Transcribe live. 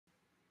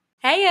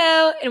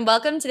Heyo, and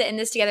welcome to the In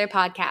This Together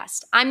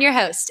podcast. I'm your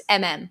host,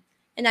 MM.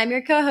 And I'm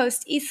your co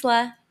host,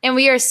 Isla. And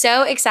we are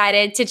so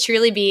excited to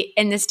truly be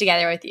in this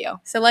together with you.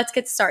 So let's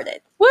get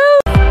started. Woo!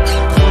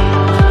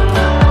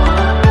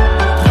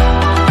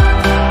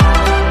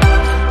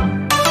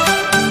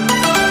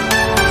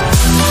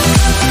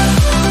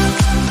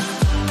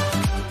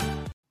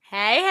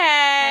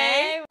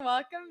 Hey,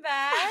 welcome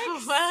back.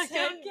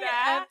 Welcome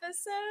back.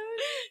 Episode.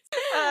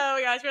 Oh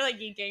my gosh, we're like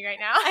geeking right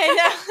now. I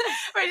know.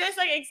 We're just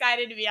like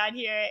excited to be on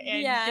here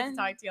and get to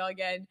talk to y'all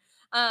again.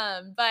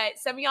 But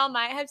some of y'all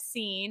might have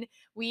seen,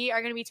 we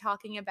are going to be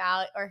talking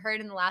about, or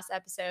heard in the last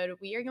episode,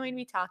 we are going to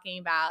be talking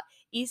about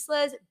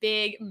Isla's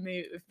big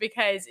move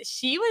because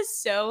she was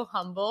so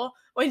humble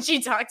when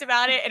she talked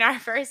about it in our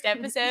first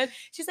episode.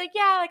 She's like,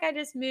 yeah, like I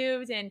just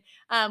moved. And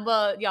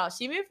well, y'all,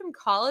 she moved from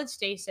College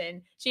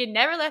Station. She had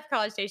never left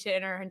College Station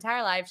in her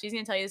entire life. She's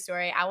going to tell you the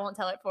story. I won't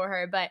tell it for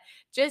her, but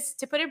just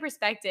to put in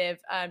perspective,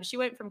 she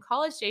went from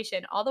College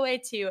Station all the way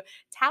to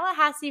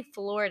Tallahassee,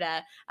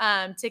 Florida,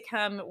 to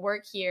come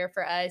work here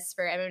for us,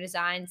 for MM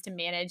Designs, to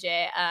manage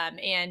it.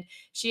 And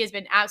she has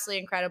been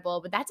absolutely incredible,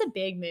 but that's a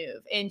big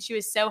move. And she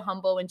was so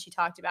humble when she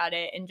talked about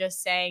it and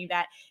just saying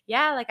that,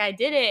 yeah, like I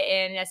did it.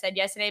 And I said,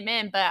 yes and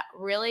amen. But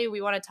really,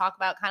 we want to talk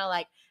about kind of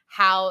like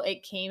how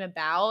it came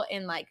about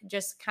and like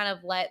just kind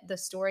of let the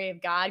story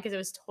of God, because it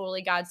was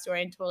totally God's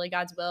story and totally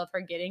God's will of her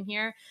getting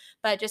here,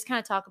 but just kind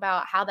of talk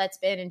about how that's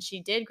been. And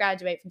she did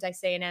graduate from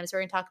Texas A&M, so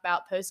we're going to talk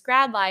about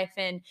post-grad life,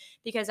 and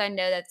because I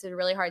know that's a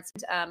really hard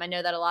I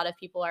know that a lot of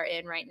people are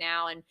in right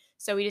now, and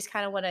so we just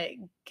kind of want to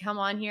come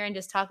on here and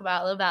just talk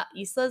about a little about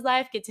Isla's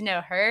life, get to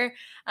know her,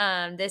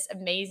 this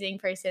amazing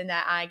person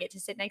that I get to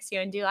sit next to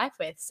and do life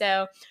with.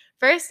 So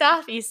first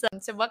off, Isla,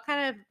 so what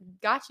kind of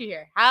got you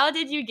here? How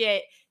did you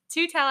get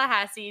to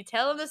Tallahassee?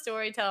 Tell them the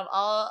story, tell them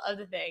all of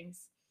the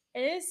things.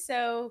 It is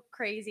so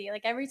crazy.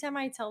 Like every time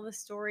I tell the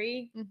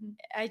story,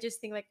 I just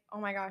think like, oh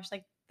my gosh,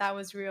 like that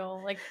was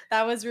real. Like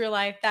that was real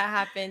life. That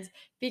happened,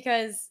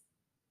 because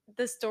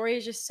the story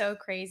is just so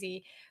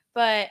crazy.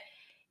 But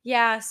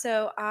yeah,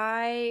 so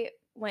I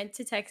went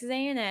to Texas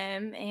A&M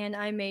and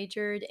I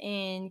majored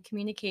in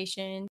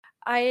communication.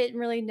 I didn't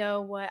really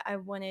know what I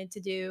wanted to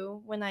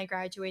do when I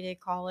graduated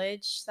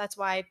college. That's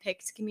why I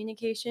picked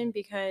communication,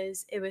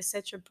 because it was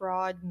such a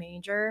broad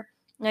major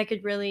and I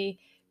could really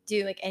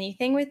do like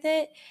anything with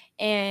it.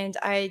 And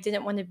I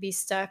didn't want to be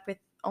stuck with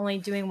only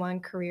doing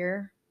one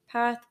career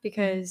path,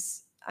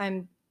 because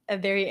I'm a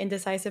very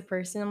indecisive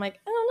person. I'm like,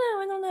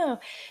 I don't know.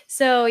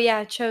 So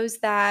yeah, chose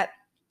that.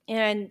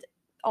 And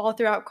all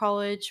throughout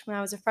college, when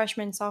I was a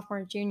freshman,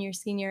 sophomore, junior,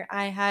 senior,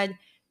 I had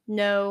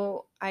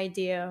no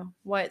idea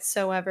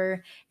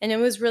whatsoever. And it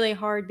was really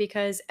hard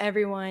because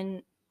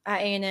everyone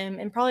at A&M,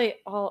 and probably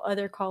all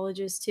other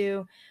colleges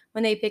too,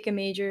 when they pick a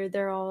major,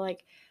 they're all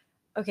like,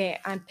 okay,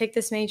 I picked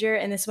this major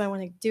and this is what I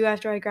want to do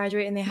after I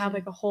graduate. And they have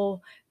like a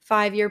whole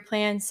 5-year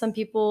plan. Some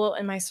people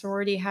in my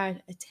sorority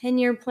had a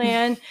 10-year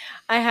plan.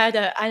 I had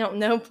a I don't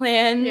know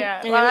plan.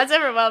 Yeah, well, that's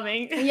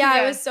overwhelming.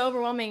 Yeah, it was so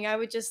overwhelming. I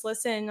would just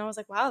listen and I was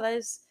like, wow, that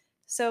is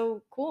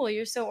so cool.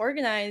 You're so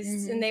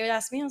organized. And they would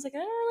ask me, I was like, I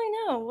don't really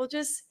know. We'll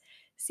just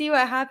see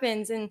what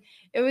happens. And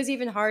it was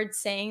even hard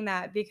saying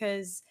that,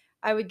 because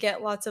I would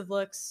get lots of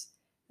looks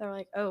that were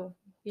like, oh,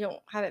 you don't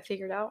have it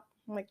figured out.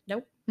 I'm like,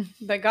 nope,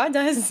 but God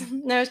does.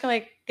 And I was kind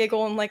of like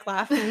giggle and like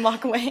laugh and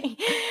walk away.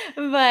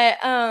 But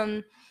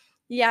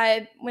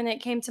yeah, when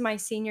it came to my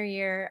senior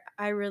year,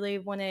 I really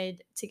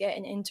wanted to get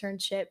an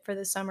internship for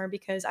the summer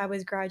because I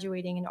was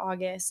graduating in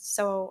August.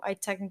 So I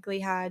technically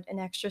had an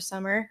extra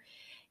summer,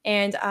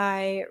 and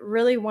I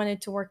really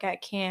wanted to work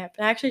at camp.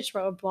 And I actually just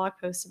wrote a blog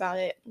post about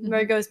it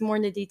where it goes more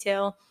into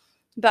detail.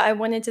 But I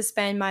wanted to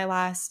spend my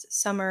last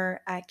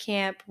summer at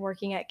camp,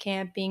 working at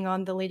camp, being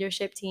on the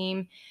leadership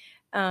team,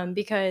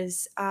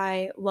 because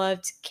I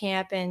loved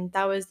camp, and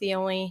that was the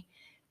only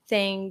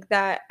thing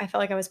that I felt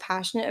like I was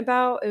passionate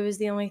about. It was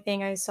the only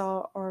thing I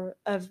saw or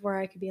of where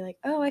I could be like,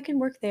 oh, I can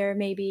work there.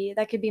 Maybe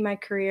that could be my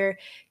career,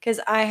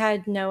 because I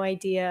had no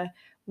idea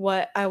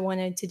what I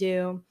wanted to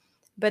do.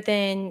 But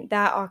then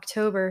that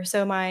October,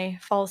 so my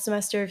fall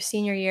semester of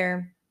senior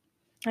year,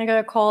 I got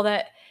a call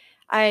that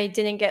I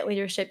didn't get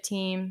leadership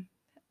team,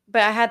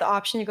 but I had the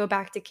option to go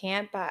back to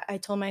camp. But I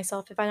told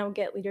myself, if I don't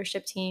get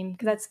leadership team,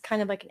 because that's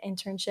kind of like an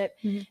internship,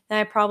 then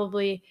I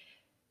probably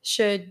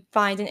should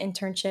find an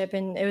internship,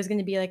 and it was going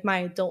to be like my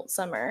adult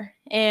summer.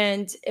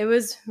 And it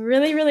was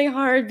really, really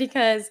hard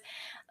because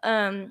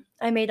I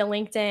made a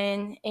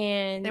LinkedIn.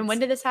 And when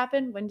did this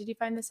happen? When did you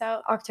find this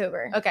out?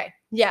 October. Okay.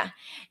 Yeah.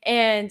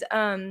 And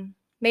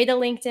made a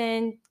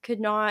LinkedIn, could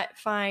not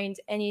find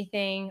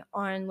anything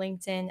on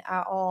LinkedIn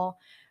at all.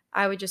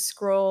 I would just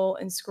scroll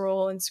and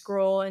scroll and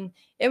scroll. And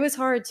it was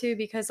hard too,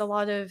 because a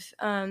lot of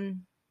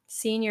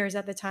seniors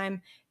at the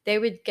time, they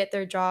would get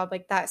their job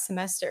like that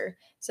semester.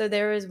 So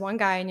there was one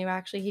guy I knew,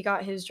 actually, he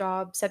got his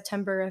job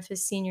September of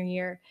his senior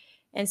year.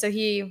 And so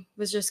he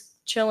was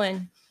just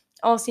chilling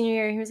all senior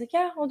year. He was like,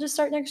 yeah, I'll just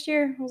start next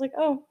year. I was like,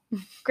 oh,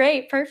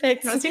 great,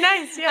 perfect. Must be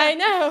nice. Yeah, I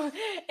know.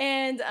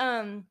 And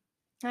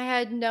I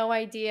had no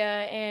idea.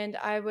 And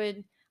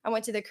I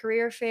went to the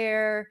career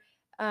fair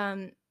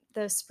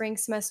the spring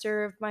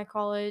semester of my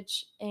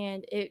college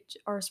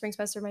or spring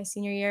semester of my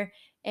senior year.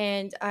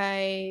 And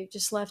I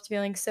just left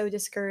feeling so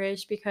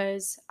discouraged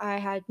because I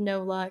had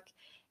no luck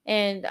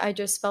and I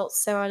just felt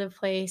so out of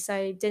place.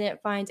 I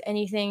didn't find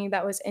anything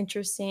that was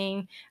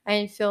interesting.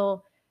 I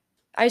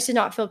just did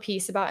not feel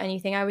peace about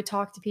anything. I would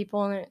talk to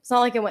people and it's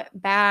not like it went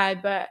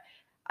bad, but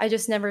I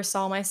just never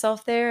saw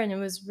myself there and it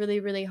was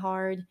really, really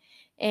hard.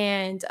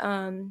 And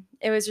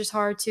it was just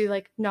hard to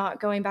like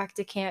not going back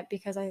to camp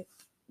because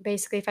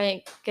if I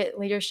didn't get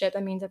leadership,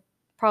 that means I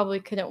probably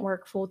couldn't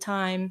work full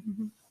time.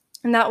 Mm-hmm.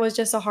 And that was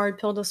just a hard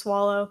pill to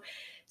swallow.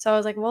 So I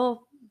was like,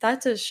 well,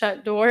 that's a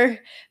shut door.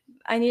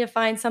 I need to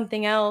find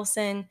something else.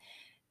 And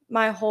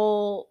my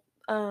whole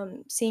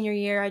senior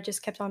year, I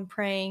just kept on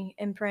praying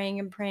and praying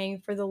and praying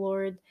for the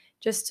Lord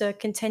just to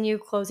continue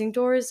closing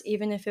doors,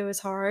 even if it was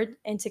hard,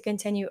 and to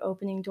continue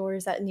opening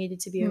doors that needed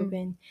to be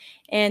open.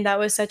 And that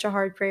was such a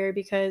hard prayer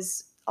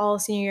because all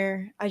senior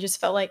year, I just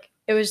felt like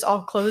it was just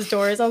all closed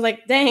doors. I was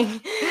like,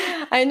 dang,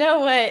 I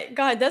know what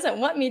God doesn't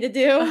want me to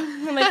do.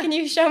 I'm like, can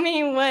you show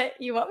me what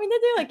you want me to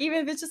do? Like, even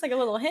if it's just like a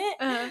little hint,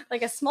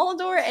 like a small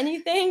door,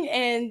 anything.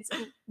 And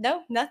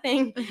no,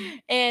 nothing.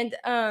 And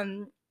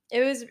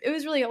it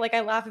was really, like,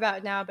 I laugh about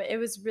it now, but it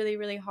was really,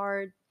 really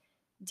hard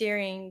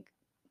during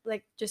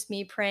like just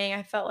me praying.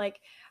 I felt like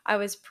I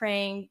was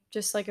praying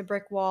just like a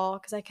brick wall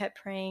because I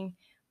kept praying,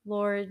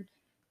 Lord,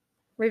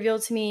 reveal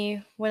to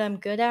me what I'm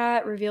good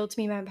at, reveal to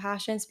me my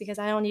passions, because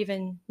I don't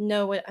even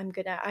know what I'm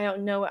good at. I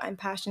don't know what I'm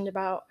passionate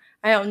about.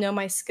 I don't know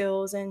my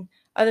skills. And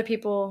other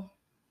people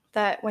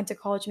that went to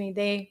college with me,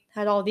 they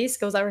had all these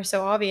skills that were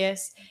so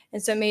obvious.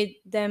 And so it made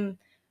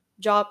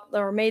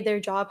their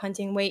job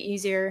hunting way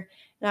easier.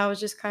 And I was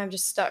just kind of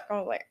just stuck. I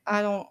was like,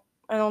 I don't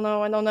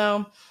know.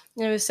 And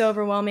it was so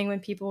overwhelming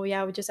when people,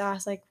 would just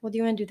ask like, well, do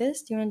you want to do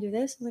this? Do you want to do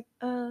this? I'm like,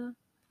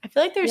 I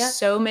feel like there's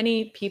so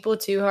many people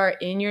too who are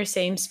in your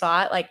same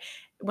spot. Like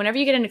whenever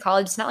you get into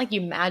college, it's not like you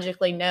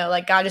magically know,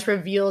 like God just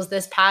reveals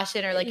this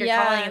passion or like your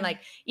calling. And like,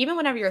 even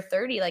whenever you're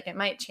 30, like it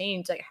might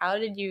change. Like, how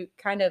did you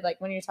kind of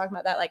like, when you're talking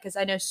about that, like, cause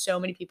I know so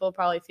many people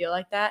probably feel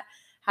like that.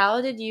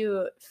 How did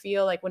you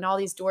feel like when all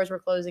these doors were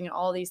closing and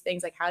all these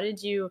things, like how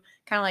did you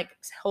kind of like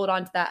hold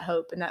on to that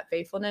hope and that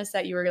faithfulness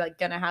that you were like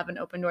going to have an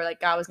open door,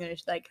 like God was going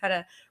to like kind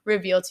of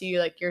reveal to you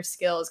like your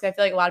skills? Cause I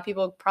feel like a lot of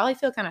people probably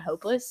feel kind of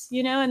hopeless,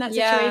 in that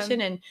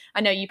situation. And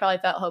I know you probably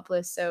felt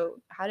hopeless.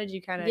 So how did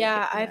you kind of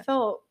I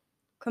felt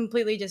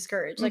completely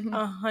discouraged, like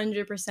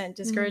 100%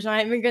 discouraged. I'm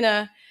not even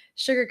gonna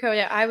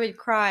sugarcoat it. I would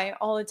cry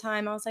all the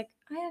time. I was like,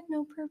 I have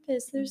no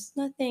purpose. There's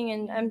nothing.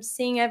 And I'm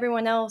seeing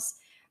everyone else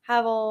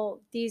have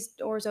all these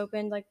doors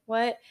open. Like,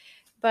 what?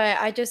 But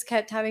I just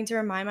kept having to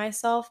remind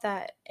myself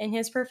that in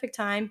his perfect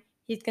time,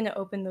 he's going to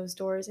open those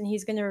doors and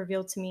he's going to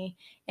reveal to me.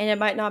 And it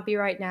might not be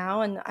right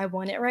now. And I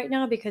want it right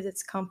now because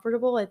it's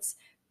comfortable. It's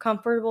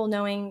comfortable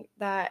knowing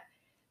that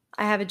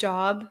I have a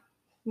job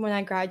when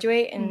I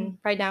graduate, and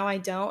right now I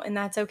don't, and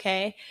that's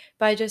okay.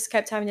 But I just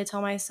kept having to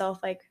tell myself,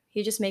 like,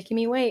 he's just making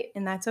me wait,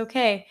 and that's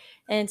okay.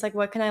 And it's like,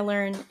 what can I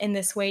learn in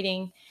this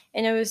waiting?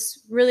 And it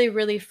was really,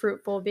 really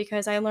fruitful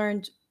because I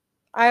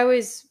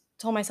always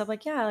told myself,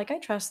 like, yeah, like I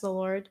trust the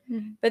Lord.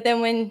 But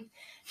then when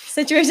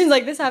situations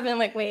like this happen, I'm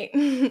like, wait,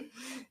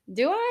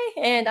 do I?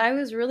 And I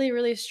was really,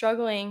 really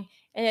struggling,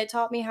 and it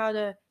taught me how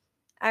to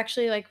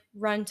actually like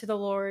run to the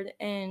Lord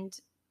and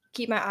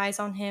keep my eyes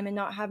on him and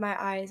not have my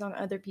eyes on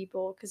other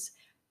people, because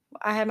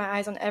I had my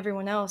eyes on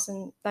everyone else,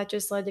 and that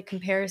just led to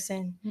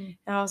comparison. And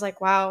I was like,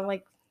 wow,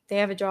 like they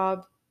have a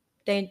job,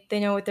 they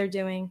know what they're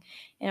doing,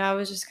 and I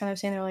was just kind of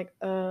saying there like,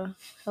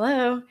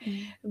 hello.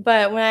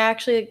 But when I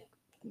actually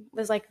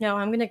was like, no,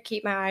 I'm gonna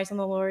keep my eyes on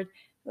the Lord,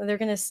 they're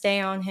gonna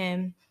stay on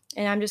him,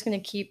 and I'm just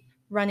gonna keep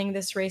running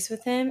this race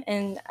with him,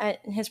 and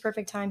in his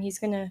perfect time he's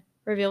gonna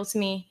reveal to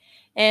me.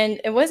 And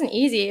it wasn't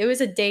easy. It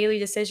was a daily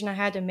decision I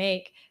had to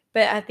make,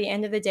 but at the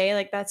end of the day,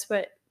 like that's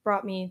what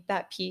brought me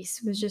that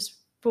peace, was just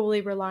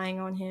fully relying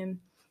on him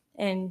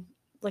and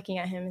looking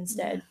at him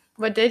instead.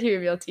 What did he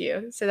reveal to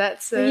you? So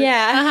that's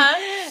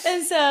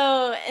And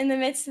so in the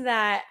midst of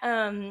that,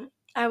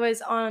 I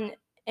was on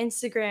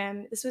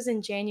Instagram. This was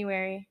in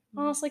January,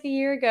 almost like a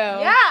year ago.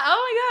 Yeah.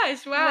 Oh my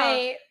gosh. Wow.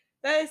 Wait,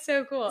 that is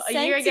so cool. A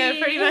year ago,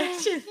 pretty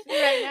much.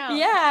 Right now.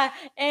 Yeah.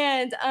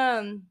 And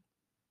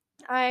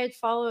I had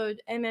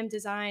followed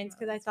Designs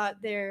because I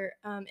thought their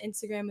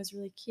Instagram was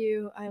really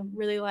cute. I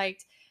really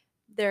liked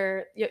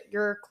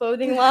your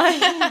clothing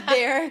line,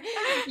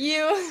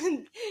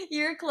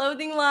 your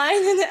clothing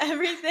line and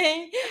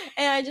everything.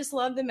 And I just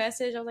loved the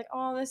message. I was like,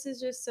 oh, this is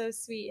just so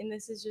sweet and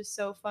this is just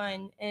so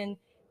fun. And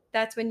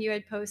that's when you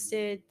had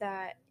posted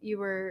that you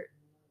were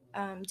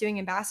doing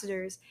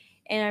ambassadors.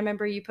 And I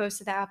remember you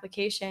posted the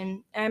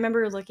application. And I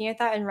remember looking at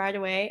that, and right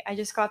away, I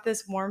just got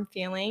this warm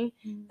feeling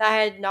that I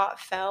had not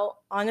felt,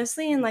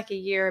 honestly, in like a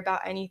year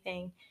about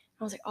anything.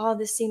 I was like, oh,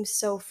 this seems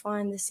so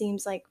fun. This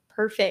seems like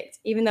perfect,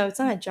 even though it's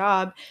not a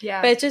job.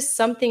 But it's just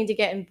something to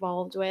get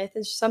involved with.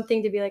 It's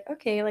something to be like,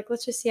 okay, like,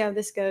 let's just see how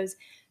this goes.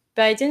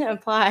 But I didn't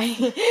apply.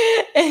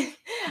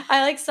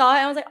 I like saw it,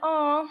 and I was like,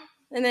 oh,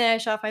 And then I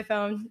shut off my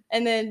phone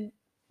and then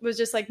was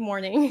just like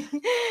mourning.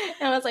 And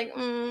I was like,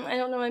 I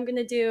don't know what I'm going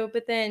to do.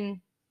 But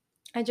then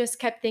I just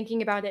kept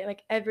thinking about it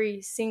like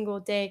every single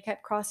day,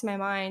 kept crossing my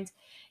mind.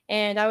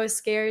 And I was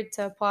scared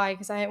to apply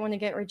because I didn't want to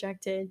get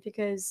rejected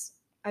because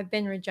I've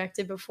been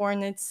rejected before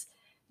and it's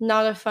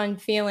not a fun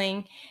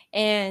feeling.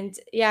 And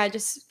yeah, it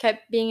just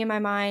kept being in my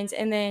mind.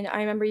 And then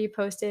I remember you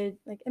posted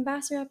like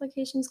ambassador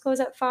applications close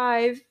at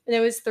 5 and it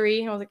was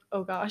 3. And I was like,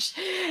 oh gosh.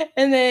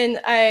 And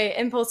then I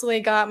impulsively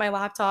got my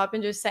laptop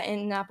and just sent in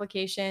an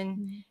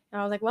application.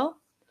 And I was like, well,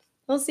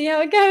 we'll see how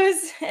it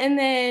goes. And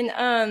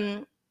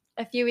then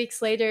a few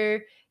weeks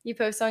later, you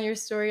post on your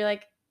story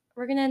like,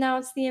 we're gonna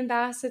announce the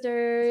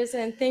ambassadors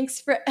and thanks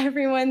for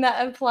everyone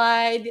that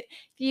applied.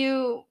 If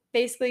you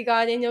basically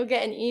got in, you'll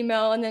get an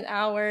email in an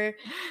hour.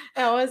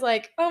 And I was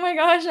like, oh my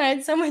gosh, I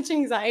had so much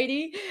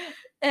anxiety.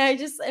 And I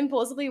just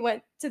impulsively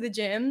went to the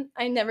gym.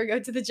 I never go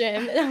to the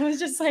gym. And I was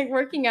just like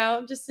working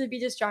out just to be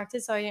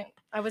distracted so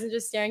I wasn't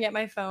just staring at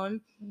my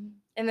phone.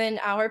 And then an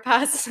hour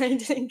passed and I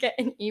didn't get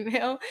an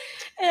email.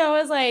 And I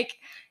was like,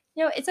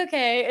 it's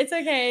okay. It's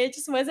okay. It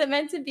just wasn't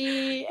meant to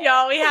be.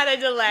 Y'all, we had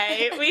a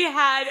delay.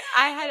 I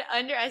had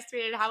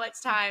underestimated how much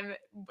time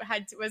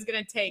was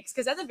going to take.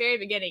 Because at the very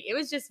beginning, it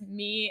was just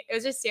me. It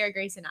was just Sarah,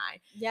 Grace, and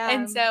I. Yeah.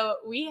 And so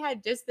we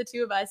had just the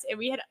two of us, and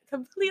we had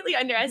completely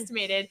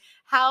underestimated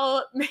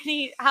how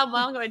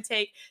long it would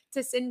take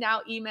to send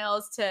out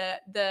emails to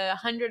the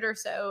 100 or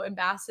so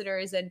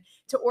ambassadors and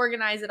to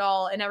organize it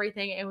all and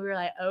everything. And we were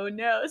like, oh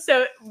no.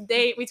 So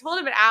we told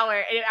them an hour,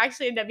 and it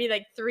actually ended up being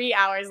like 3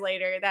 hours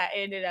later that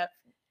ended up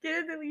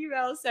getting the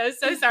email. So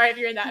sorry if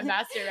you're in that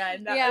ambassador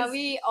run.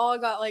 We all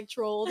got like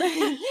trolled.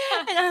 And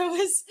I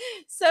was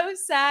so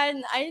sad.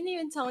 And I didn't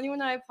even tell anyone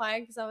I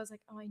applied because I was like,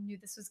 oh, I knew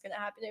this was going to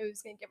happen. It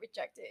was going to get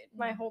rejected.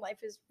 My whole life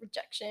is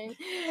rejection.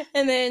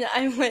 And then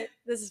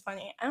this is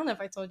funny. I don't know if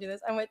I told you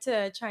this. I went to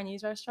a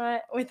Chinese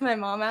restaurant with my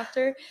mom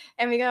after,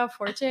 and we got a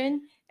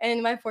fortune.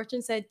 And my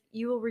fortune said,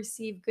 you will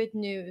receive good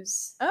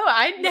news. Oh,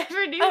 I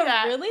never knew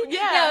that. Really?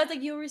 Yeah. I was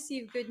like, you'll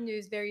receive good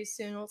news very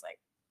soon. I was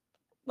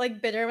like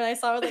bitter when I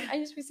saw it. Like, I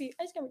just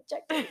got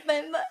rejected.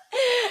 And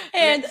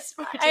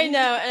I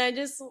know. And I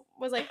just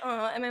was like,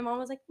 oh. And my mom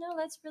was like, no,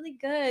 that's really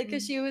good.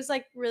 Because she was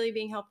like really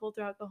being helpful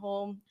throughout the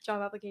whole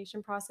job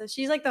application process.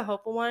 She's like the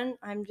hopeful one.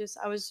 I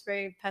was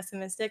very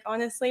pessimistic,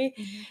 honestly.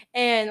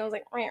 And I was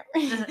like,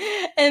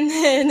 and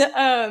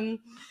then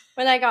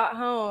when I got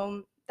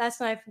home, that's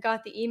when I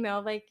got the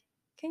email like,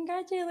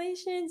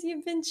 congratulations,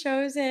 you've been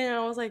chosen. And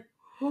I was like,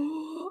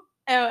 oh.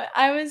 And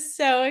I was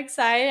so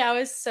excited. I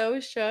was so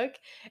shook.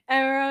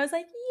 And I was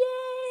like,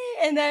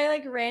 yay. And then I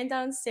like ran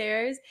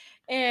downstairs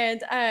and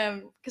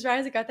because right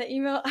as I got that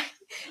email, I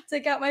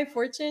took out my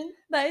fortune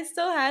that I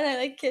still had and I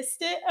like kissed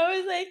it. I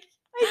was like,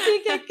 I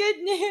did get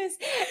good news.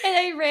 And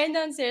I ran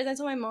downstairs. I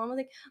told my mom, I was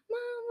like,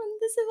 Mom,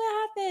 this is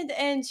what happened.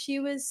 And she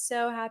was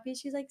so happy.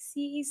 She's like,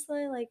 see,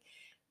 Isla, like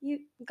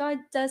God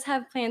does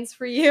have plans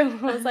for you.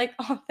 I was like,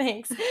 oh,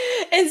 thanks.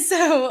 And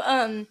so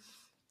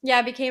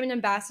I became an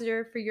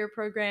ambassador for your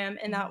program,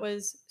 and that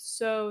was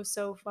so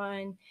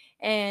fun.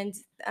 And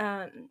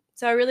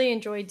so I really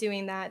enjoyed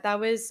doing that. That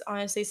was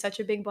honestly such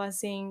a big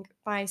blessing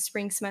my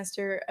spring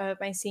semester of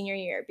my senior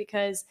year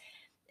because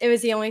it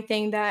was the only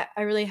thing that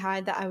I really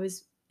had that I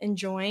was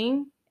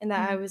enjoying and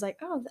that I was like,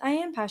 oh, I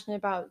am passionate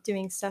about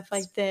doing stuff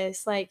like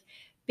this, like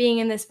being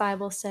in this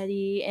Bible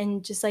study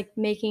and just like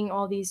making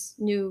all these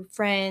new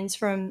friends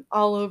from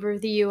all over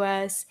the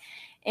US.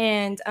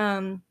 And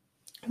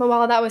but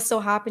while that was still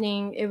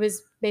happening, it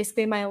was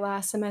basically my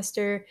last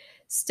semester.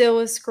 Still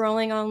was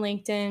scrolling on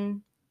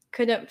LinkedIn,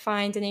 couldn't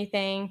find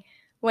anything.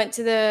 Went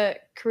to the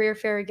career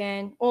fair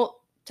again.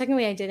 Well,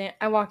 technically I didn't.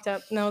 I walked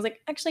up and I was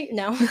like, actually,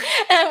 no. And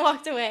I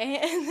walked away.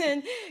 And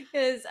then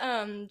because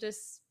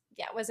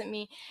it wasn't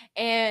me.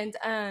 And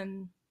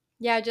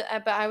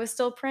but I was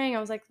still praying. I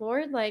was like,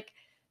 Lord, like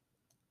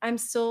I'm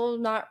still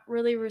not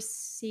really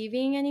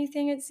receiving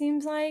anything, it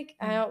seems like.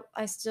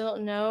 I still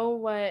don't know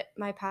what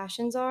my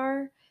passions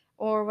are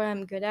or what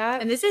I'm good at.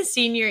 And this is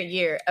senior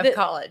year of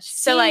college.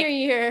 So senior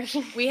year.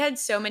 We had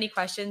so many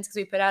questions because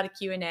we put out a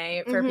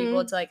Q&A for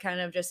people to like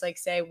kind of just like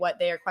say what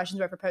their questions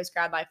were for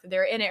post-grad life, if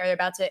they're in it or they're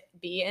about to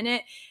be in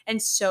it.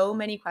 And so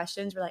many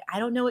questions were like, I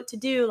don't know what to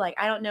do. Like,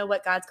 I don't know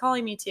what God's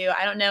calling me to.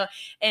 I don't know.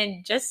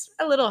 And just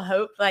a little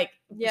hope, like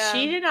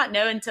she did not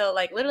know until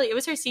like literally it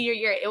was her senior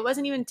year. It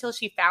wasn't even until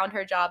she found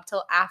her job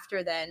till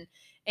after then.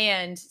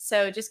 And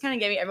so just kind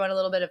of giving everyone a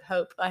little bit of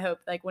hope. I hope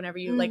like whenever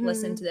you like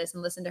listen to this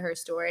and listen to her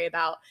story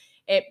about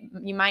it,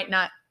 you might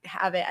not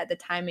have it at the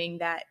timing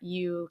that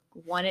you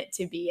want it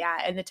to be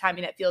at and the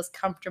timing that feels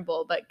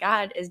comfortable, but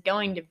God is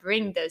going to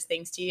bring those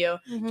things to you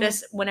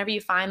just whenever you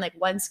find like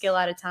one skill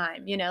at a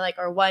time, like,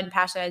 or one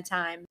passion at a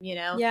time,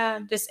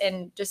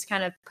 just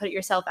kind of put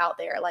yourself out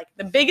there. Like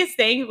the biggest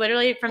thing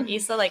literally from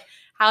Isla, like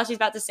how she's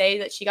about to say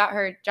that she got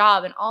her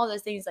job and all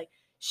those things, like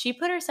she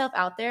put herself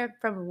out there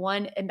from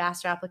one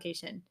ambassador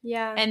application.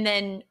 Yeah. And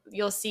then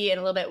you'll see in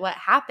a little bit what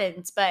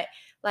happens. But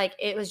like,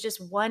 it was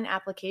just one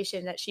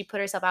application that she put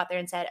herself out there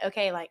and said,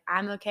 okay, like,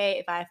 I'm okay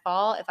if I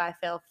fall, if I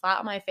fell flat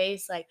on my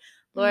face, like,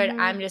 Lord,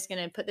 I'm just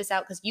going to put this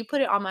out because you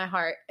put it on my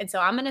heart. And so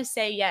I'm going to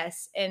say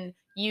yes. And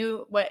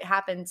what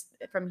happens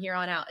from here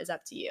on out is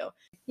up to you.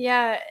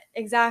 Yeah,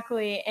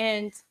 exactly.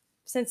 And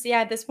since,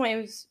 at this point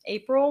it was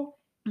April,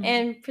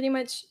 and pretty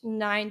much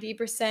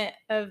 90%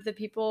 of the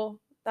people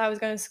that I was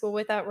going to school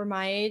with that were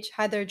my age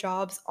had their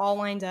jobs all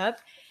lined up.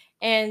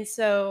 And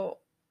so,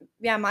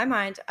 in my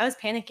mind, I was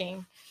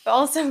panicking. But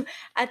also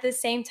at the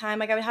same time,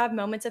 like I would have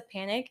moments of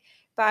panic,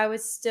 but I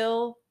was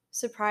still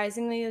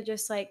surprisingly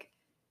just like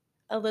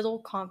a little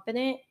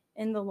confident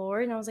in the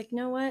Lord. And I was like, you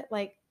know what?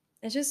 Like,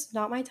 it's just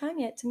not my time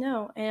yet to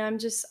know.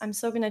 And I'm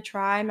still going to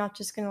try. I'm not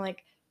just going to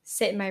like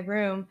sit in my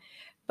room.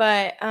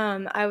 But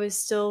I was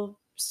still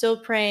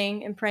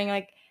praying and praying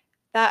like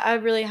that. I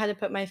really had to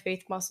put my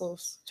faith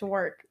muscles to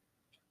work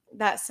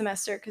that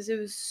semester because it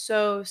was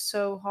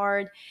so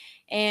hard.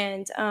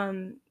 And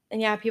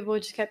yeah, people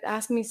just kept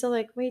asking me, so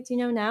like, wait, do you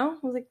know now?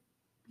 I was like,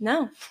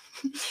 no.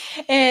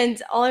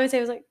 And all I would say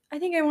was like, I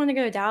think I want to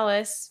go to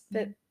Dallas,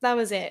 but that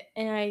was it.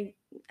 And I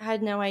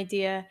had no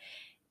idea.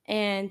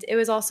 And it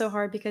was also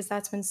hard because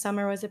that's when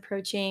summer was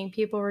approaching.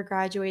 People were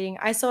graduating.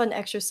 I still had an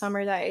extra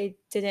summer that I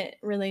didn't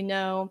really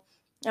know.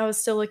 I was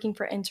still looking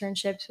for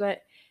internships,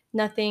 but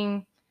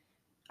nothing.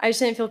 I just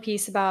didn't feel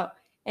peace about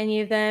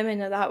any of them.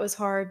 And that was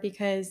hard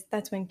because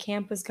that's when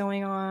camp was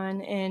going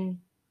on. And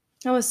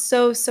I was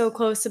so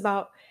close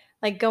about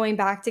like going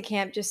back to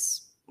camp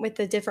just with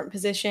a different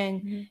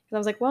position. And I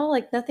was like, well,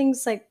 like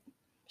nothing's like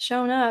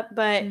shown up,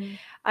 but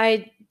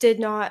I did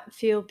not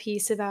feel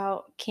peace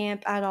about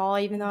camp at all,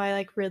 even though I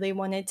like really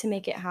wanted to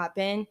make it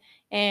happen.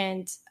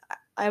 And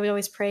I would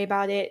always pray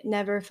about it,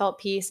 never felt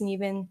peace. And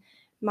even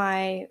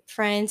my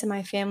friends and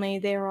my family,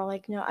 they were all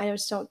like, no, I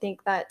just don't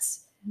think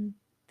that's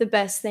the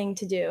best thing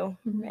to do.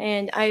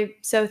 And I'm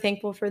so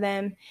thankful for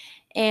them.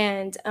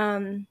 And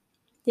I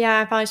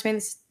finally just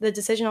made the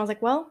decision. I was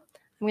like, well,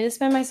 I'm going to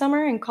spend my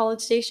summer in College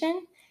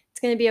Station. It's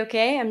going to be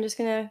okay. I'm just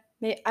going to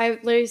I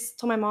literally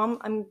told my mom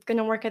I'm going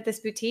to work at this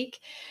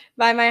boutique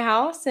by my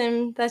house,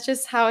 and that's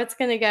just how it's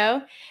going to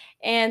go.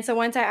 And so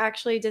once I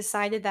actually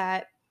decided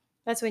that,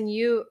 that's when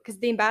because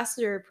the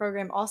ambassador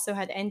program also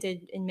had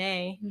ended in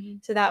May.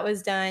 So that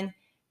was done.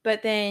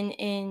 But then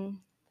in,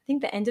 I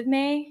think the end of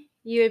May,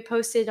 you had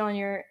posted on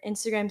your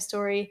Instagram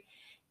story,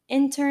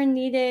 intern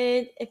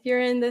needed if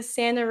you're in the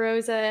Santa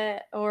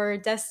Rosa or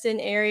Destin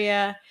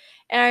area.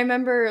 And I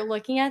remember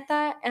looking at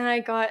that and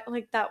I got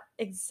like that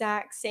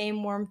exact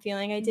same warm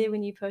feeling I did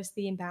when you post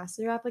the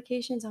ambassador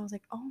applications. I was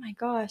like, oh my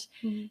gosh,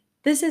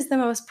 this is the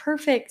most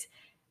perfect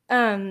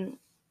internship.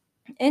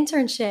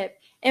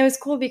 And it was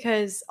cool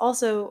because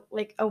also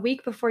like a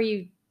week before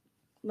you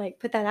like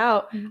put that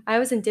out, I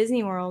was in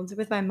Disney World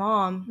with my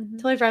mom.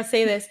 Totally forgot to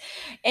say this.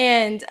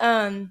 And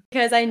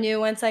because I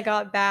knew once I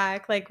got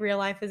back, like real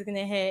life was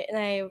gonna hit, and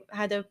I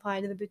had to apply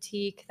to the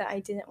boutique that I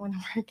didn't want to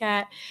work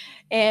at.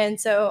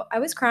 And so I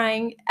was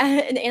crying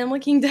at an Animal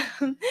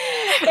Kingdom.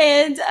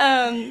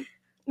 And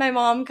my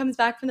mom comes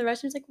back from the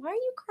restaurant, she's like, why are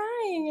you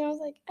crying? And I was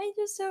like, I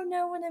just don't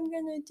know what I'm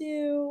gonna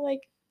do.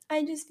 Like,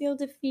 I just feel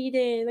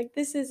defeated. Like,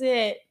 this is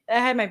it. I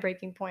had my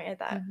breaking point at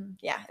that.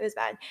 Yeah, it was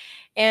bad.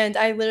 And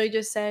I literally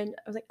just said,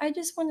 I was like, I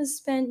just want to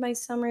spend my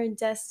summer in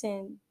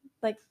Destin.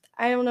 Like,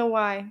 I don't know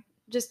why.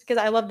 Just because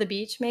I love the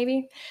beach,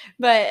 maybe.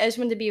 But I just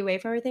wanted to be away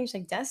from everything. She's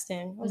like,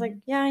 Destin. I was like,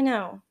 yeah, I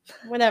know.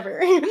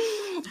 Whatever.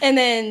 And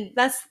then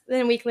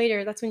then a week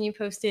later, that's when you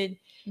posted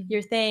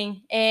your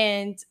thing.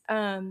 And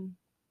I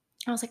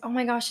was like, oh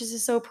my gosh, this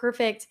is so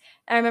perfect.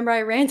 And I remember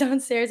I ran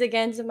downstairs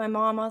again to my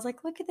mom. I was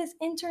like, look at this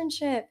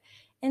internship.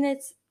 And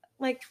it's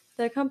like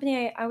the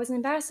company I was an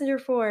ambassador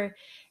for.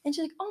 And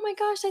she's like, oh my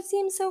gosh, that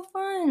seems so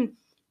fun.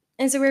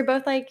 And so we were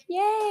both like,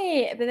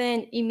 yay. But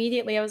then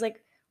immediately I was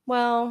like,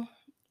 well,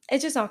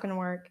 it's just not going to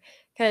work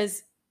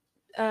because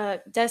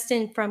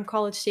Destin from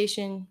College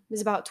Station was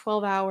about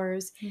 12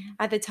 hours.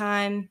 At the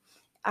time,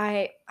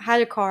 I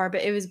had a car,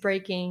 but it was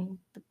breaking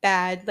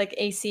bad. Like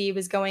AC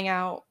was going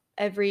out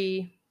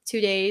every 2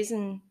 days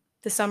in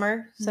the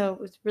summer. So it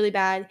was really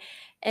bad.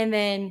 And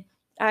then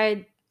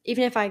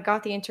even if I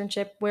got the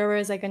internship, where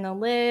was I going to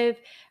live?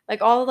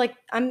 Like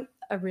I'm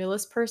a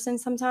realist person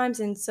sometimes.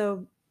 And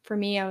so for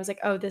me, I was like,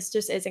 oh, this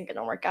just isn't going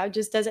to work out. It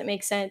just doesn't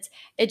make sense.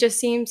 It just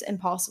seems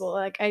impossible.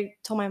 Like I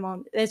told my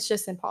mom, it's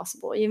just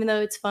impossible. Even though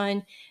it's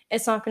fun,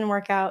 it's not going to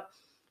work out.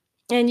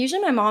 And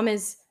usually my mom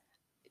is,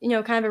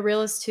 kind of a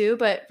realist too.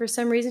 But for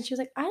some reason, she was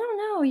like, I don't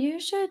know, you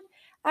should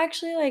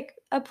actually like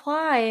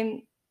apply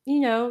and,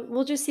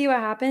 we'll just see what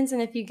happens.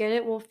 And if you get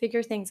it, we'll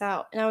figure things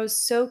out. And I was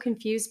so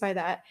confused by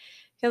that.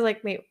 Because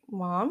like, wait,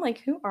 mom, like,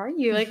 who are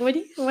you? Like, what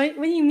do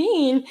you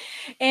mean?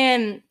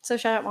 And so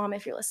shout out mom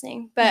if you're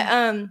listening. But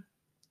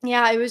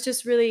yeah, it was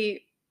just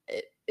really,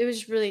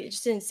 it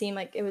just didn't seem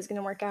like it was going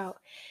to work out.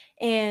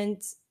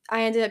 And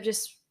I ended up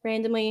just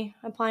randomly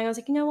applying. I was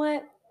like, you know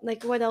what?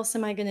 Like, what else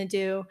am I going to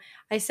do?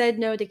 I said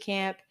no to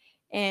camp.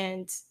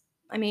 And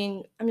I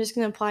mean, I'm just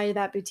going to apply to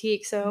that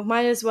boutique. So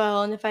might as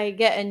well. And if I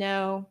get a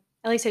no,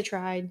 at least I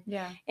tried.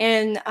 Yeah.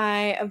 And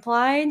I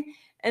applied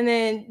and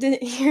then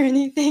didn't hear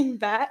anything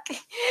back.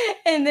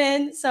 And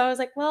then, so I was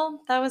like,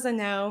 well, that was a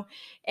no.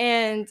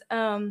 And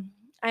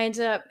I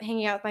ended up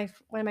hanging out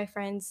with one of my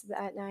friends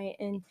that night,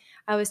 and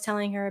I was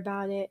telling her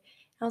about it.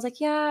 I was like,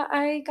 "Yeah,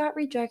 I got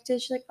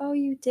rejected." She's like, "Oh,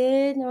 you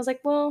did?" And I was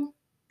like, "Well,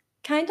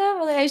 kind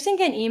of. Like, I just didn't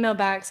get an email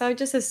back, so I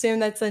just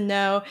assumed that's a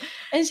no."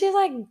 And she's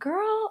like,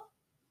 "Girl,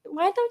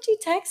 why don't you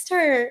text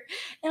her?"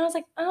 And I was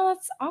like, "Oh,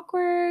 it's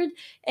awkward."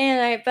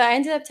 But I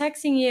ended up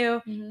texting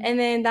you, Mhm. and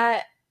then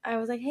that I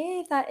was like, "Hey,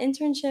 if that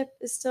internship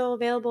is still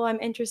available, I'm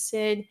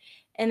interested."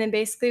 And then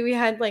basically we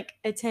had like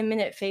a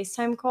 10-minute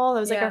FaceTime call. It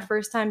was like our Yeah.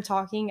 first time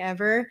talking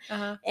ever.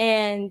 Uh-huh.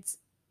 And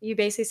you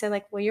basically said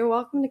like, "Well, you're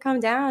welcome to come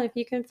down. If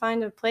you can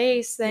find a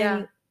place, Yeah.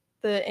 then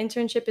the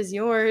internship is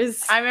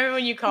yours." I remember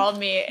when you called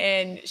me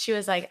and she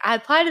was like, "I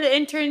applied to the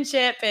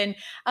internship," and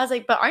I was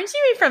like, "But aren't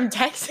you from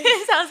Texas?"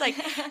 I was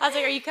like,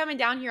 "Are you coming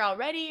down here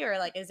already, or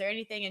like, is there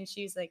anything?" And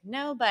she's like,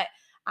 "No, but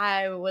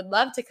I would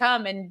love to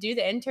come and do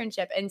the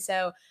internship." And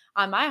so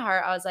on my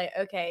heart, I was like,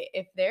 "Okay,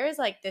 if there's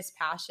like this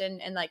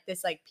passion and like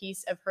this like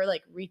piece of her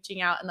like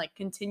reaching out and like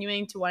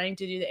continuing to wanting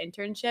to do the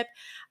internship,"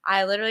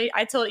 I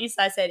told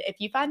Issa, I said, "If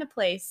you find a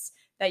place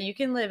that you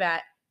can live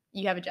at,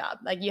 you have a job.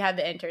 Like, you have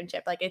the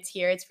internship. Like, it's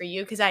here, it's for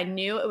you." Because I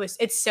knew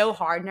it's so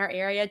hard in our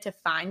area to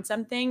find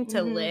something to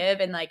Mhm. live.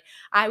 And like,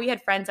 we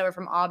had friends that were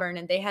from Auburn,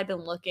 and they had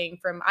been looking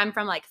I'm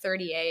from like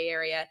 30A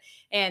area,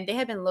 and they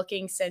had been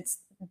looking since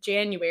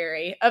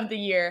January of the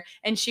year.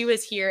 And she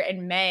was here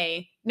in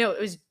May. No,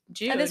 it was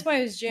At this June. point,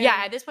 it was Yeah,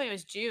 June. at this point it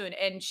was June,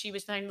 and she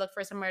was trying to look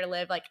for somewhere to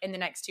live like in the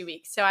next 2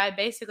 weeks. So I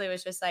basically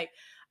was just like,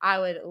 I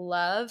would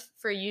love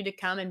for you to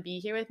come and be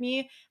here with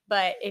me,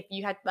 but if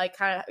you had like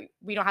kind of,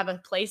 we don't have a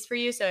place for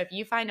you. So if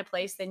you find a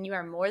place, then you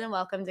are more than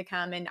welcome to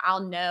come, and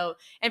I'll know.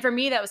 And for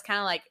me, that was kind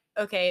of like,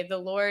 okay, the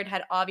Lord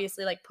had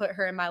obviously like put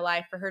her in my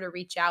life for her to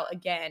reach out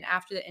again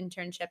after the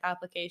internship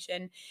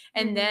application.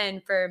 And Mhm.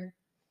 then for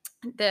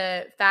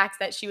the fact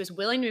that she was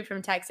willing to move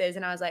from Texas.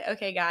 And I was like,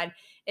 okay, God,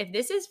 if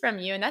this is from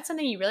you, and that's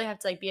something you really have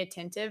to like be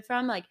attentive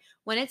from, like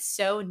when it's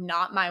so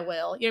not my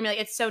will, you know what I mean? Like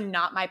it's so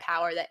not my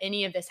power that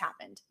any of this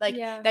happened. Like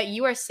Yeah. that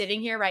you are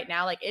sitting here right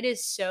now, like it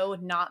is so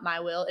not my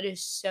will. It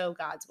is so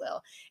God's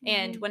will.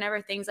 And Mhm.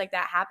 whenever things like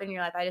that happen in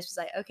your life, I just was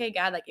like, okay,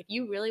 God, like if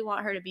you really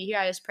want her to be here,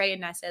 I just prayed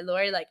and I said,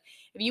 Lord, like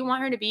if you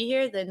want her to be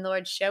here, then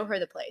Lord, show her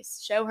the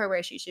place, show her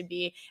where she should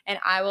be, and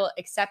I will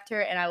accept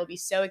her, and I will be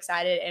so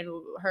excited, and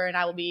her and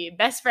I will be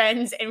best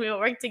friends, and we will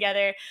work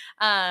together.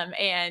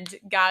 And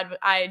God,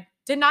 I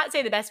did not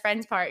say the best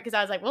friends part because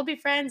I was like, we'll be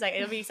friends, like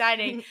it'll be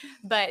exciting.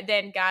 But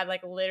then God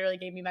like literally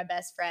gave me my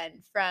best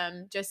friend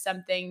from just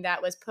something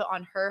that was put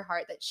on her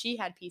heart that she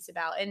had peace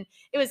about. And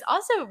it was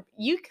also,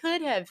 you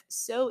could have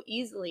so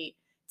easily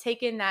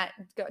taken that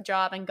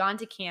job and gone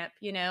to camp,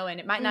 you know, and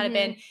it might not have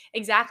been Mhm.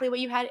 exactly what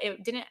you had.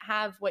 It didn't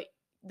have what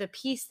the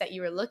peace that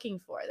you were looking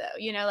for, though,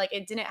 you know, like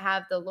it didn't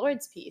have the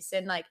Lord's peace.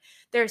 And like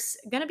there's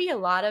going to be a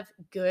lot of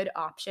good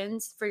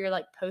options for your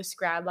like post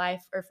grad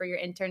life or for your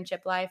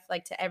internship life.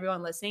 Like to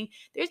everyone listening,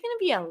 there's going to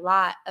be a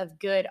lot of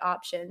good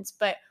options,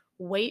 but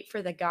wait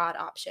for the God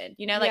option.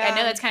 You know, like I know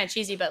Yeah. that's kind of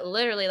cheesy, but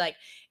literally, like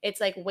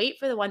it's like wait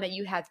for the one that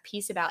you have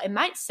peace about. It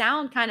might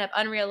sound kind of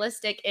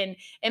unrealistic and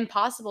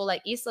impossible,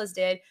 like Isla's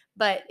did,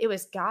 but it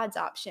was God's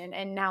option.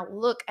 And now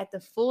look at the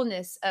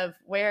fullness of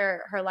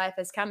where her life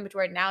has come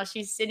toward. Now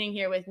she's sitting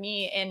here with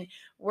me and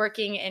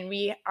working, and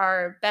we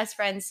are best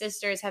friends,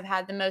 sisters, have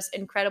had the most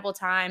incredible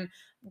time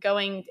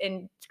going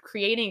and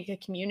creating a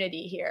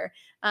community here.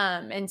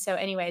 And so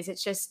anyways,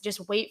 it's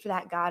just wait for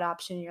that God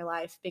option in your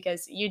life,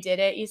 because you did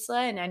it,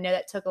 Isla, and I know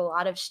that took a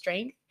lot of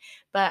strength,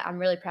 but I'm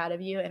really proud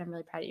of you, and I'm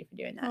really proud of you for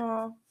doing that.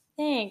 Oh,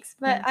 thanks.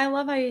 But Mhm. I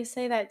love how you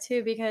say that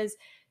too, because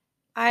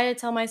I had to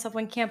tell myself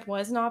when camp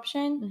was an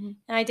option, Mhm.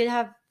 and I did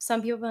have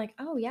some people be like,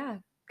 "Oh yeah,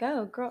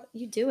 go girl,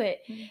 you do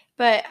it." Mhm.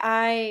 But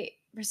I,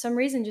 for some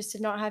reason, just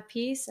did not have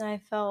peace, and I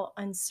felt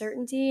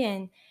uncertainty.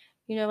 And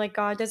like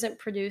God doesn't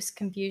produce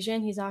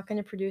confusion. He's not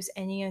going to produce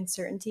any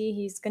uncertainty.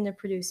 He's going to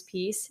produce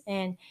peace.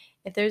 And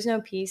if there's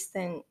no peace,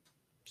 then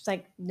it's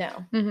like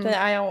no, then Mhm.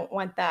 I don't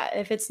want that.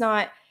 If it's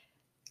not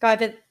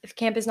God, if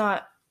camp is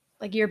not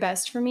like your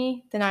best for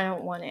me, then I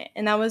don't want it.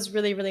 And that was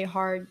really, really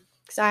hard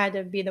because I had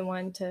to be the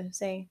one to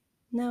say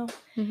no.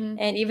 Mhm.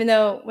 And even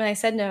though when I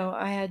said no,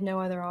 I had no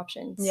other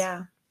options, Yeah.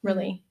 Mhm.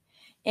 really.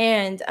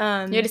 And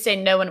You had to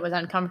say no when it was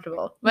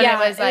uncomfortable. When it yeah,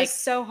 was it was like,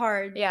 so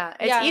hard. yeah,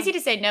 it's Yeah. easy to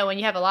say no when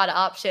you have a lot of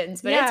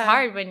options, but it's Yeah.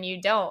 hard when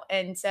you don't.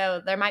 And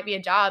so there might be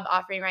a job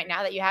offering right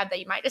now that you have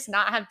that you might just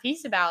not have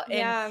peace about. And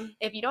Yeah.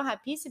 if you don't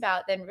have peace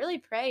about, then really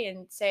pray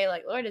and say,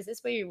 like, Lord, is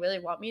this where you really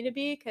want me to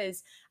be?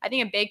 Because I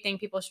think a big thing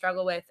people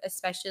struggle with,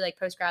 especially like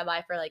post grad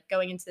life or like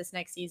going into this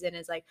next season,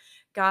 is like,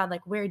 God,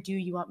 like, where do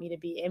you want me to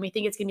be? And we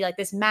think it's gonna be like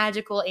this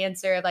magical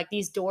answer of like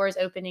these doors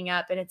opening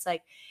up. And it's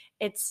like,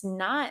 it's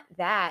not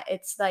that.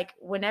 It's like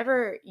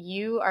whenever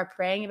you are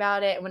praying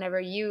about it, whenever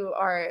you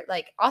are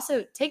like,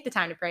 also take the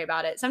time to pray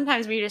about it.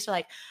 Sometimes we just are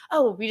like,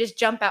 oh, we just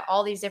jump at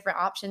all these different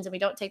options and we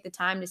don't take the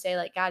time to say,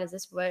 like, God, is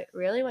this what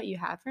you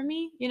have for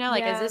me? You know,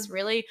 like, is Yeah. this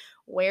really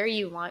where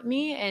you want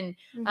me. And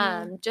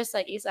Mm-hmm. just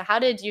like Isla, how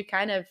did you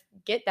kind of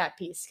get that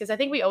peace? Because I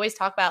think we always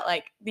talk about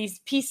like these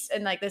peace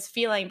and like this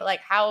feeling, but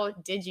like how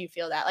did you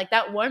feel that? Like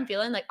that warm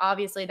feeling, like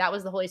obviously that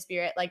was the Holy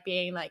Spirit like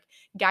being like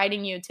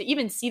guiding you to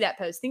even see that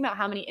post. Think about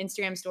how many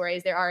Instagram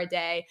stories there are a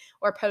day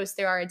or posts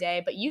there are a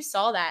day, but you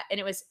saw that and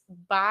it was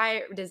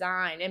by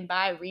design and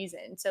by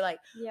reason. So like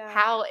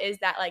how is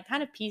that like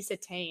kind of peace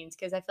attained?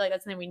 Because I feel like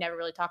that's something we never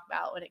really talk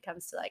about when it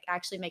comes to like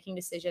actually making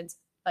decisions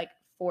like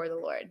for the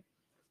Lord.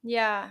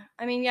 Yeah.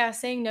 I mean, yeah,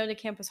 saying no to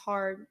camp was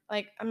hard.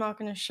 Like, I'm not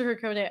going to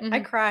sugarcoat it. I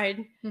Mm-hmm. cried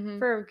Mm-hmm.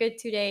 for a good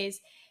 2 days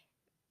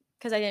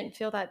because I didn't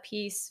feel that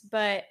peace.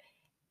 But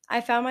I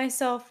found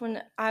myself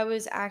when I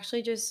was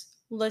actually just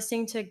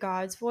listening to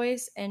God's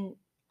voice and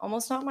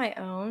almost not my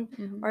own,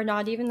 Mm-hmm. or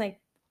not even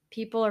like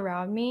people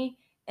around me,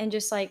 and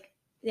just like,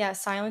 yeah,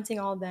 silencing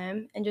all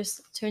them and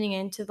just tuning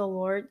into the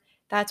Lord.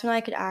 That's when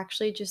I could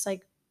actually just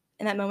like,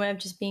 in that moment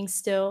of just being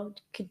still,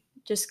 could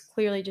just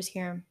clearly just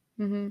hear Him.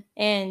 Mm-hmm.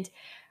 And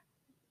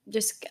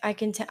just I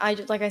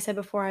just, like I said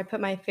before, I put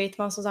my faith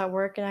muscles at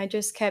work, and I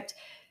just kept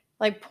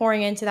like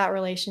pouring into that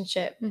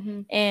relationship,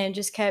 Mm-hmm. and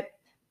just kept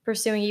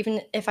pursuing,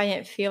 even if I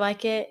didn't feel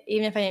like it,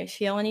 even if I didn't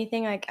feel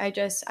anything. Like I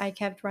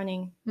kept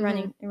running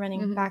and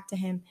running Mm-hmm. back to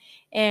Him.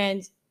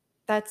 And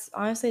that's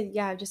honestly,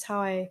 yeah, just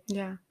how I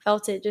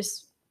felt it,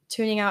 just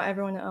tuning out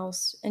everyone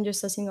else and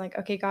just listening, like,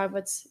 okay, God,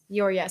 what's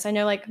your yes? I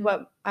know like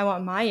what I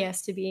want my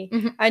yes to be.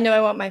 Mm-hmm. I know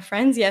I want my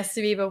friends yes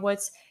to be, but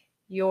what's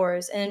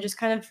yours? And just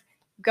kind of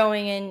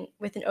going in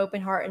with an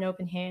open heart and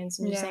open hands,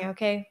 and just saying,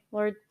 okay,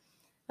 Lord,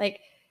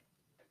 like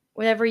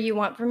whatever you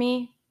want for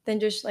me, then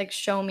just like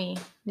show me.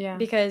 Yeah.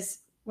 Because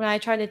when I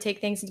tried to take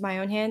things into my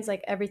own hands,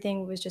 like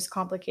everything was just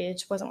complicated. It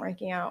just wasn't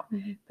working out.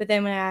 Mm-hmm. But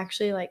then when I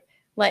actually like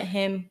let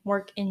Him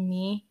work in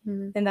me,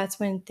 then that's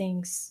when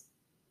things,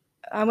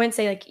 I wouldn't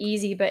say like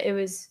easy, but it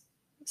was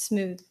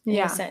smooth in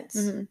a sense.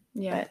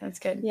 Mm-hmm. Yeah, but, that's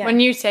good. Yeah. When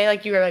you say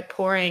like you were like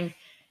pouring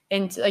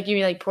into like you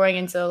mean like pouring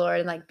into the Lord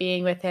and like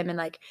being with Him and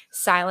like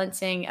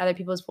silencing other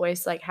people's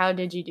voice, like how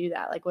did you do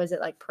that? Like was it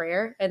like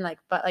prayer and like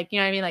but like you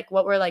know what I mean? Like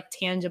what were like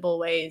tangible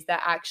ways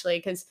that actually,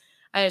 because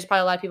there's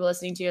probably a lot of people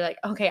listening to you like,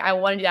 okay, I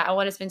want to do that. I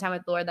want to spend time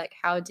with the Lord. Like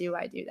how do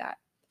I do that?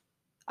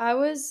 I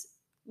was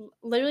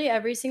literally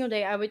every single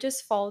day, I would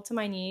just fall to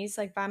my knees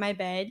like by my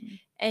bed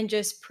and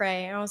just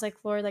pray. And I was like,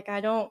 Lord, like I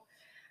don't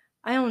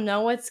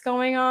know what's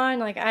going on.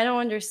 Like, I don't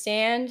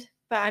understand,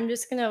 but I'm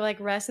just going to like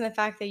rest in the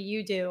fact that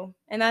you do.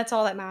 And that's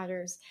all that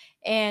matters.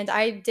 And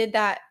I did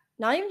that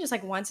not even just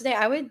like once a day.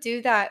 I would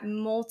do that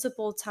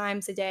multiple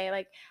times a day.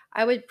 Like,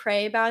 I would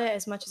pray about it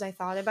as much as I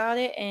thought about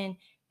it. And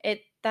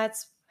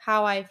that's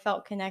how I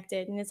felt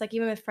connected. And it's like,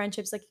 even with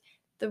friendships, like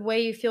the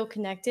way you feel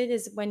connected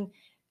is when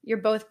you're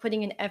both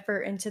putting an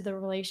effort into the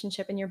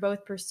relationship and you're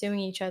both pursuing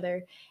each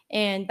other.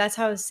 And that's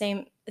how it's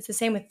the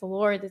same with the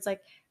Lord. It's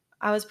like,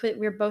 we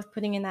were both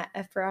putting in that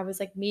effort. I was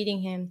like meeting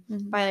Him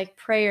by like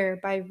prayer,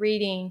 by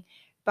reading,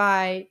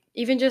 by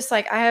even just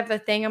like, I have a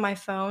thing on my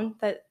phone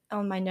that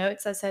on my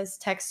notes that says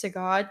text to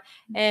God,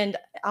 and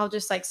I'll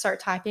just like start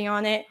typing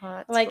on it.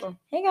 Like, cool.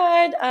 Hey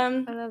God, I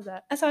love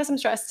that. That's why I'm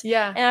stressed.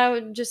 Yeah. And I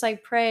would just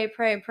like pray,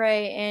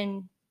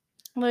 and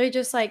literally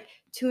just like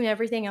tune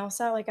everything else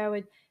out. Like I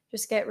would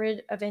just get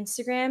rid of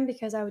Instagram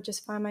because I would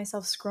just find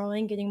myself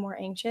scrolling, getting more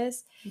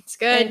anxious. It's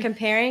good. And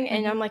comparing.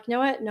 And I'm like, you know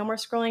what? No more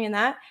scrolling in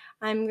that.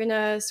 I'm going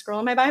to scroll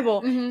in my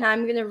Bible and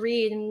I'm going to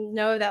read and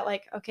know that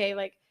like, okay,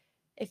 like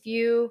if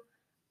you're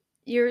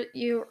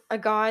a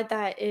God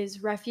that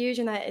is refuge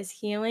and that is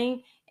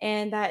healing,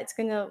 and that it's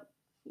going to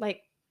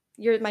like,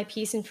 you're my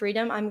peace and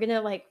freedom, I'm going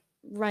to like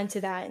run to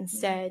that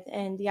instead.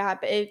 And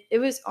but it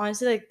was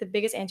honestly like the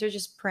biggest answer,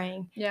 just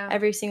praying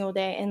every single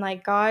day. And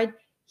like God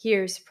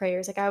hears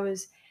prayers. Like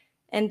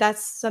and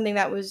that's something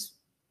that was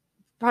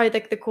probably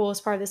like the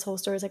coolest part of this whole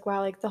story. Is like,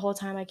 wow, like the whole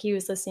time, like He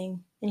was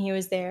listening and He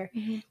was there.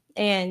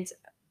 And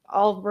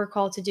all we're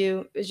called to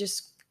do is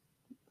just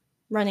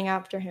running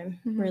after Him,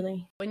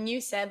 really. When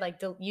you said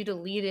like you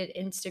deleted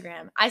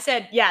Instagram, I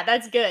said, yeah,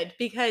 that's good,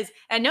 because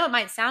I know it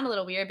might sound a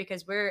little weird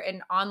because we're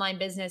an online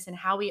business and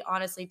how we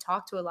honestly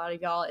talk to a lot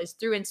of y'all is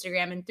through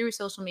Instagram and through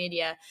social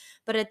media.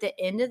 But at the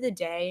end of the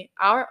day,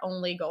 our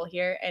only goal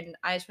here, and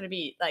I just want to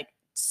be like,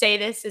 say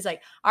this is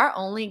like our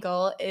only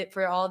goal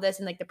for all of this,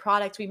 and like the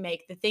products we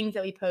make, the things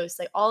that we post,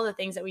 like all the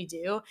things that we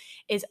do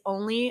is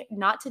only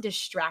not to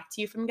distract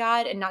you from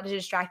God and not to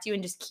distract you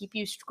and just keep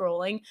you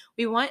scrolling.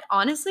 We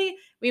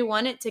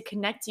want it to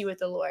connect you with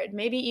the Lord,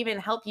 maybe even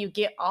help you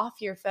get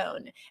off your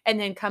phone and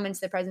then come into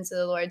the presence of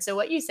the Lord. So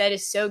what you said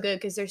is so good,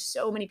 because there's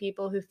so many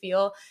people who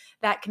feel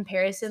that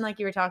comparison like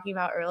you were talking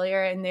about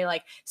earlier, and they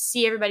like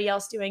see everybody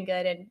else doing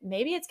good, and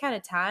maybe it's kind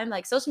of time.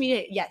 Like social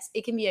media, yes,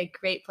 it can be a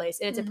great place,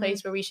 and it's a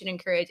place where we should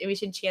encourage and we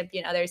should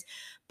champion others,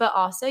 but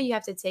also you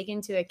have to take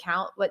into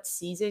account what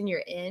season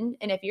you're in.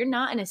 And if you're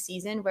not in a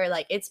season where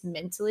like it's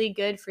mentally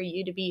good for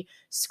you to be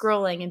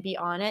scrolling and be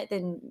on it,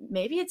 then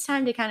maybe it's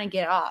time to kind of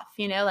get off,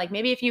 like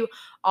maybe if you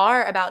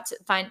are about to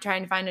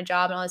trying to find a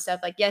job and all this stuff,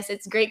 like, yes,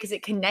 it's great because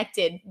it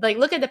connected. Like,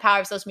 look at the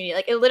power of social media.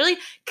 Like, it literally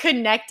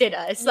connected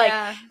us.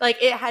 Yeah.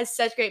 Like it has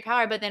such great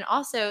power. But then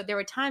also there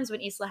were times when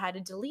Isla had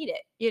to delete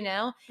it,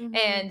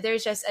 and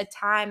there's just a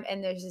time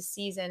and there's a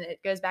season.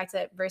 It goes back to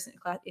that verse in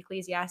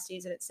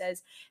Ecclesiastes, and it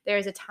says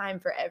there's a time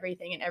for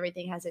everything, and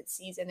everything has its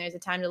season. There's a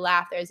time to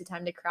laugh, there's a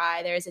time to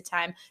cry, there's a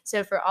time.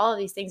 So for all of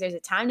these things, there's a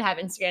time to have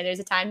Instagram, there's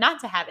a time not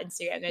to have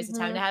Instagram, there's a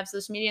time to have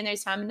social media, and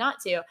there's time not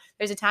to.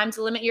 There's a time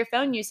to limit your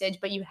phone usage,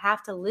 but you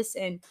have to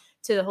listen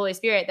to the Holy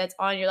Spirit that's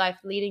on your life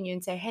leading you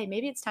and say, hey,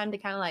 maybe it's time to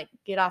kind of like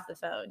get off the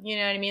phone. You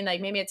know what I mean? Like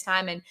maybe it's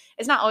time, and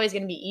it's not always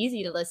going to be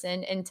easy to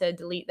listen and to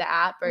delete the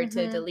app or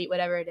to delete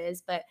whatever it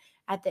is. But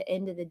at the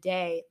end of the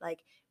day, like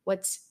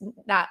what's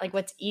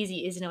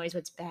easy isn't always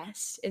what's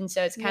best. And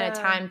so it's kind of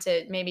time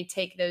to maybe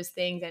take those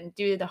things and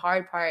do the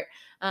hard part,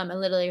 and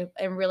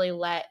really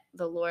let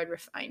the Lord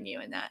refine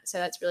you in that. So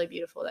that's really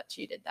beautiful that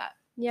you did that.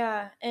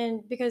 Yeah.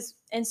 And because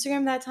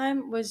Instagram that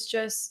time was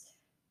just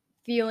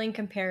feeling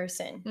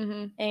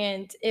comparison,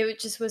 and it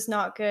just was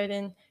not good.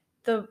 And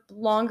the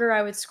longer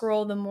I would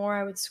scroll, the more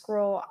I would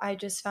scroll, I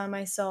just found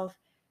myself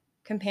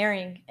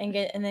comparing and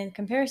then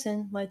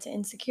comparison led to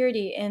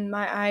insecurity, and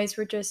my eyes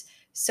were just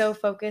so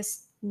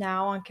focused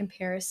now on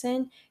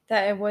comparison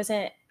that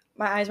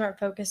my eyes weren't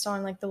focused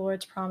on like the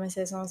Lord's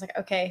promises. And I was like,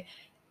 okay,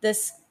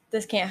 this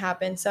can't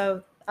happen.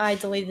 So I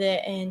deleted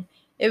it, and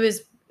it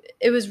was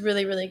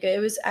really, really good.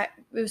 It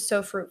was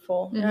so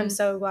fruitful, and I'm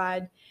so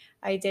glad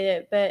I did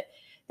it. But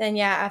then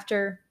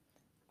after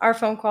our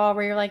phone call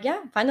where you're like,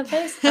 yeah, find a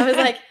place, I was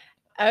like,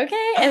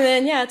 okay. And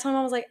then I told mom,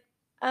 I was like,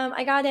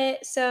 I got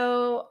it.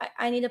 So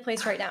I need a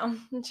place right now.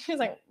 And she was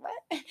like, what?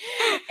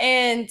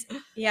 And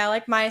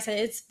like Maya said,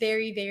 it's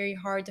very, very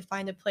hard to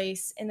find a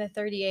place in the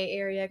 38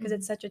 area because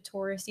it's such a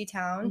touristy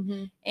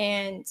town.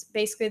 And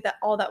basically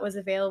all that was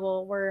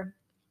available were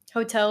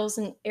hotels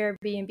and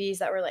Airbnbs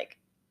that were like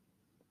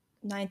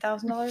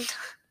 $9,000.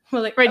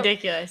 Like,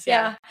 ridiculous.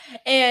 Yeah.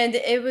 And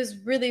it was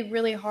really,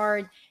 really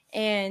hard.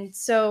 And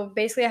so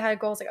basically I had a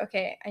goal. I was like,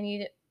 okay, I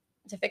need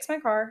to fix my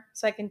car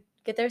so I can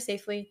get there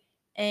safely,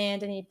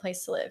 and I need a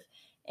place to live.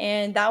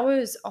 And that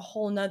was a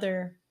whole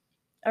nother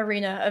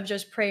arena of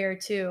just prayer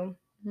too.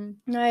 And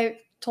I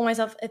told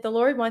myself, if the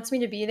Lord wants me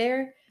to be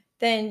there,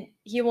 then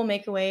he will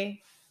make a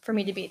way for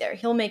me to be there.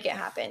 He'll make it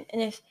happen. And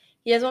if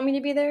he doesn't want me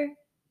to be there,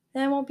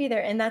 then I won't be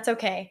there. And that's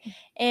okay.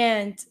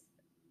 And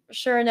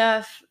sure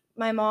enough,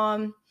 my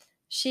mom,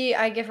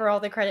 I give her all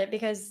the credit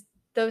because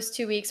those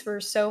 2 weeks were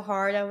so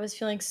hard. I was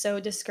feeling so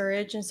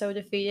discouraged and so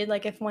defeated.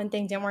 Like if one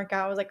thing didn't work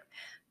out, I was like,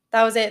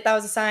 that was it. That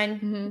was a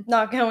sign,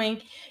 not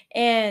going.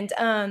 And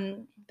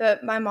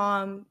but my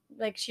mom,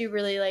 like, she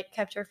really like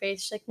kept her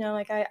faith. She's like, no,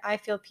 like I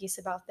feel peace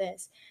about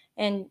this,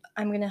 and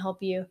I'm gonna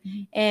help you.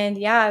 And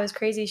it was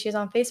crazy. She was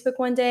on Facebook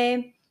one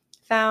day,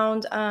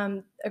 found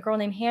a girl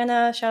named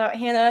Hannah. Shout out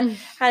Hannah.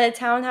 Had a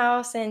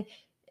townhouse, and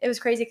it was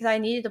crazy because I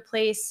needed a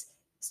place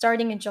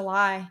starting in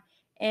July.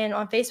 And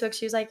on Facebook,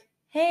 she was like,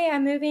 hey,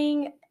 I'm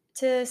moving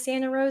to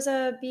Santa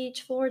Rosa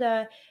Beach,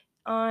 Florida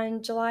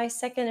on July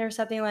 2nd or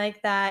something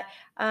like that.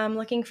 I'm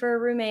looking for a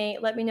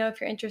roommate. Let me know if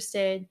you're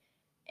interested.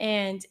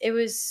 And it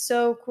was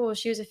so cool.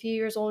 She was a few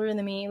years older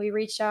than me. We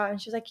reached out,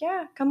 and she was like,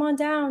 yeah, come on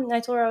down. And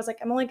I told her, I was like,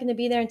 I'm only going to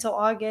be there until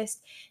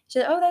August. She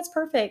said, oh, that's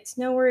perfect.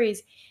 No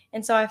worries.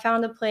 And so I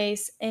found a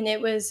place, and it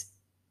was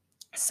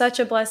such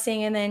a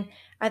blessing. And then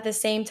at the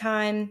same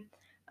time,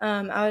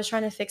 I was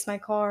trying to fix my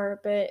car,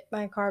 but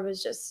my car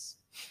was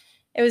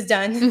it was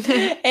done.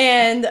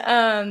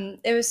 And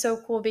it was so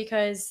cool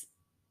because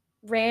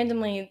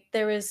randomly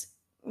there was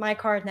my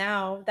car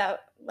now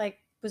that like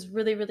was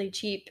really, really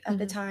cheap at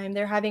the time.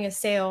 They're having a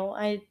sale.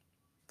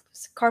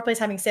 CarPlay's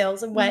having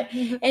sales and what,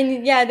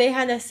 and they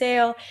had a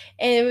sale,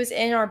 and it was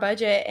in our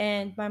budget.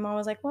 And my mom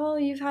was like, well,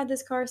 you've had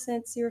this car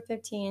since you were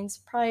 15. It's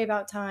probably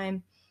about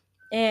time.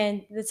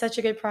 And it's such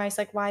a good price,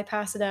 like why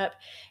pass it up?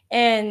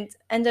 And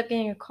end up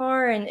getting a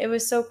car. And it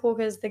was so cool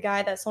because the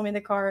guy that sold me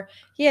the car,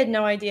 he had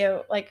no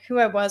idea like who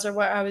I was or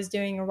what I was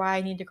doing or why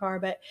I needed a car.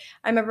 But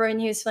I remember when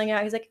he was filling it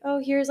out, he's like,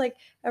 oh, here's like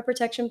a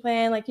protection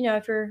plan, like,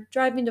 if you're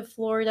driving to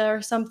Florida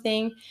or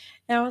something.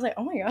 And I was like,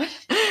 oh my gosh.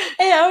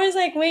 And I was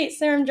like, wait,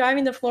 sir, I'm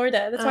driving to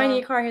Florida, that's why I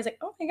need a car. He was like,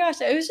 oh my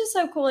gosh. It was just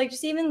so cool. Like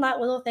just even that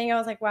little thing, I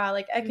was like, wow,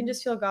 like I can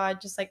just feel God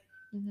just like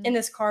in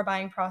this car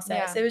buying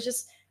process. It was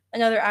just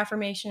another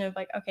affirmation of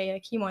like, okay,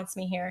 like he wants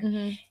me here.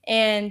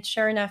 And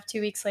sure enough, 2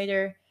 weeks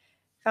later,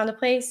 found a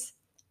place,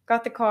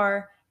 got the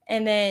car,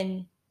 and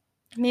then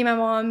me and my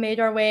mom made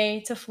our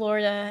way to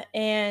Florida.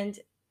 And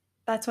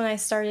that's when I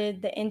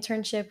started the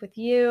internship with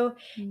you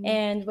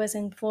and was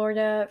in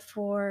Florida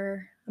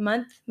for a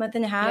month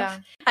and a half.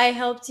 I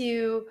helped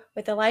you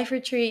with the life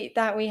retreat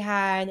that we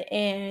had,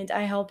 and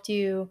I helped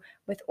you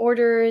with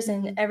orders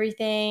and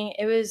everything.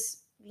 It was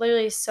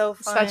literally so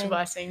fun. Such a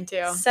blessing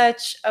too.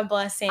 Such a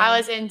blessing. I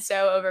was in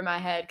so over my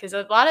head because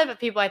a lot of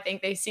people, I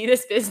think they see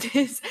this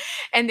business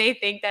and they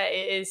think that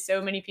it is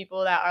so many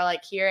people that are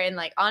like here. And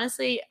like,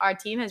 honestly, our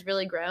team has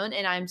really grown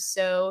and I'm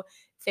so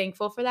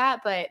thankful for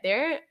that. But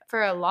there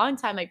for a long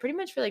time, like pretty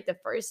much for like the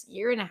first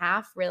year and a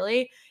half,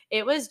 really,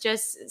 it was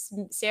just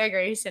Sarah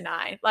Grace and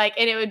I. Like,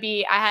 and it would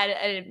be, I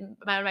had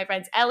one of my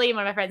friends, Ellie,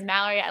 one of my friends,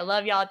 Mallory. I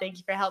love y'all. Thank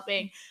you for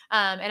helping.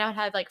 And I would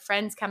have like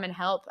friends come and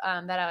help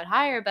that I would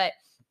hire. But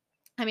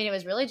I mean, it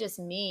was really just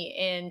me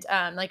and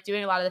like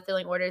doing a lot of the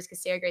filling orders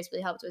because Sarah Grace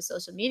really helped with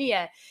social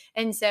media.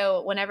 And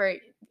so whenever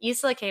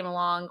Isla came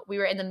along, we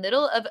were in the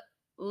middle of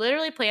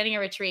literally planning a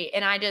retreat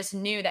and I just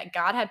knew that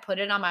God had put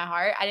it on my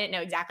heart. I didn't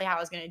know exactly how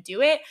I was going to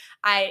do it.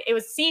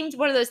 Seemed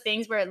one of those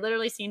things where it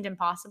literally seemed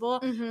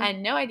impossible. I had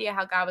no idea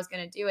how God was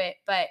going to do it,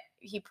 but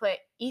he put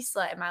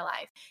Isla in my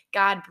life.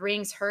 God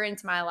brings her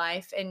into my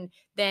life and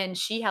then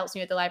she helps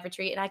me with the life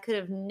retreat. And I could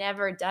have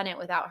never done it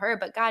without her,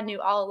 but God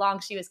knew all along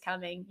she was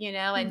coming,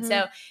 And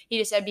so he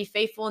just said, be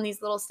faithful in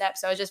these little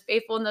steps. So I was just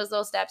faithful in those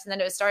little steps. And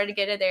then it started to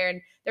get in there.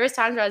 And there was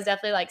times where I was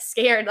definitely like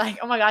scared, like,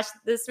 oh my gosh,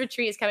 this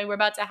retreat is coming. We're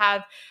about to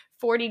have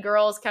 40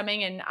 girls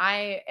coming and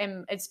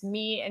it's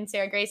me and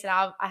Sarah Grace. And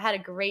I had a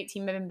great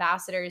team of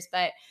ambassadors,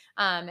 but,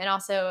 and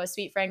also a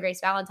sweet friend,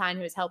 Grace Valentine,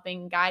 who was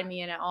helping guide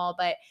me in it all.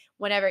 But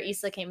whenever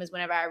Isla came was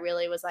whenever I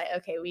really was like,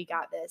 okay, we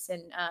got this.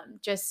 And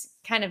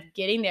just kind of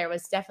getting there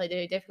was definitely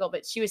really difficult,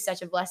 but she was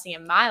such a blessing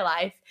in my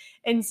life.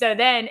 And so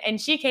then, and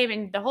she came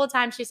and the whole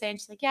time she's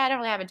like, yeah, I don't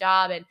really have a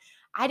job. And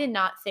I did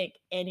not think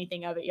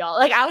anything of it, y'all.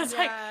 Like I was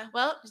like,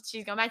 well,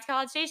 she's going back to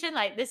College Station.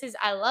 Like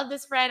I love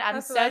this friend.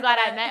 I'm so glad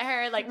I met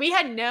her. Like we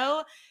had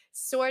no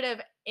sort of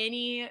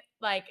any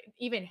like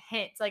even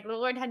hints. Like the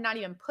Lord had not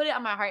even put it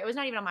on my heart. It was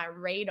not even on my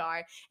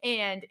radar.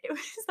 And it was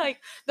like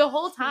the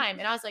whole time.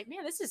 And I was like,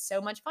 man, this is so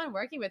much fun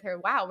working with her.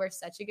 Wow, we're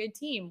such a good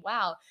team.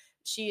 Wow.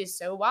 She is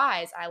so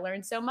wise. I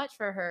learned so much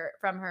from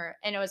her.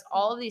 And it was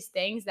all of these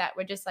things that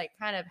would just like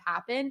kind of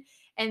happen.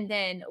 And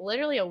then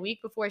literally a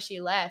week before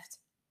she left,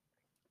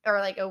 or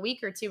like a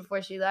week or two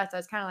before she left, I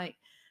was kind of like,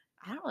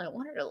 I don't really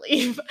want her to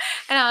leave.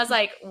 And I was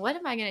like, what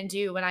am I going to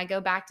do when I go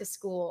back to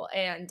school?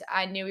 And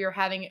I knew we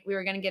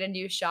were going to get a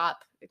new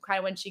shop. Kind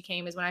of when she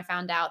came is when I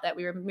found out that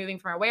we were moving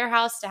from our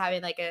warehouse to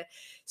having like a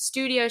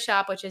studio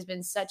shop, which has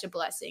been such a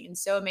blessing and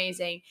so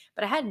amazing.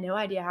 But I had no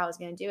idea how I was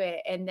going to do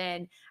it. And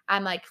then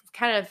I'm like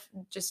kind of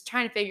just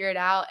trying to figure it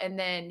out. And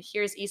then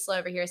here's Isla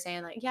over here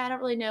saying like, yeah, I don't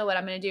really know what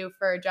I'm going to do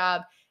for a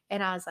job.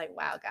 And I was like,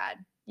 wow, God,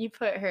 you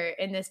put her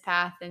in this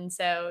path. And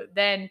so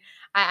then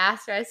I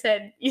asked her, I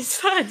said,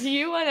 Isla, do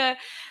you want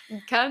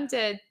to come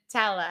to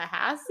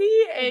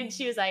Tallahassee? And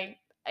she was like,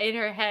 in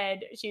her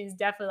head, she's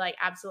definitely like,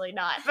 absolutely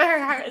not. But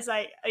her heart was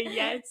like,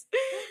 yes.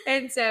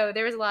 And so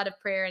there was a lot of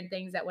prayer and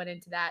things that went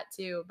into that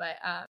too. But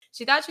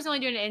she thought she was only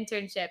doing an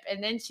internship.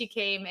 And then she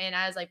came and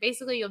I was like,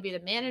 basically, you'll be the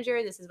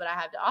manager. This is what I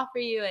have to offer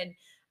you. And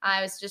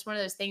I was just one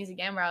of those things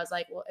again where I was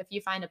like, well, if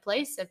you find a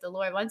place, if the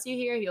Lord wants you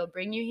here, he'll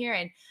bring you here.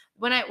 And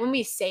when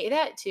we say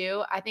that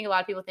too, I think a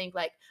lot of people think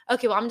like,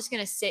 okay, well, I'm just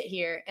going to sit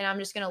here and I'm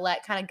just going to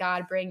let kind of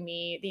God bring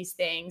me these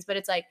things. But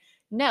it's like,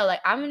 no, like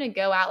I'm going to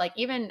go out. Like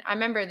even I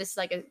remember this is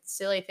like a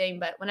silly thing,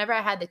 but whenever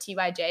I had the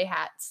TYJ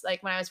hats,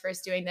 like when I was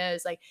first doing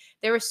those, like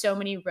there were so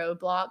many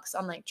roadblocks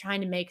on like trying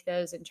to make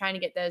those and trying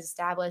to get those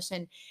established.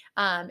 And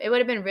it would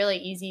have been really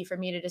easy for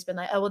me to just been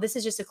like, oh, well, this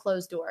is just a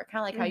closed door.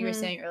 Kind of like how you were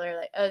saying earlier,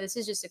 like, oh, this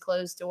is just a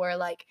closed door.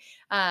 Like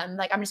I'm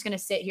just going to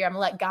sit here. I'm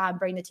gonna let God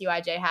bring the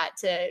TYJ hat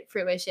to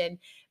fruition.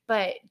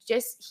 But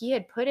just he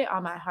had put it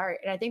on my heart.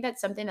 And I think that's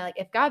something that like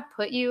if God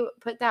put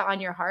that on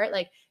your heart,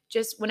 like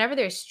just whenever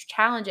there's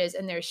challenges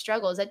and there's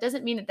struggles, that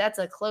doesn't mean that that's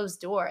a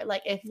closed door.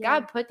 Like if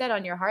God put that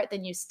on your heart,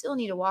 then you still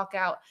need to walk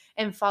out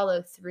and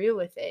follow through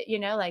with it.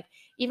 Like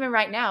even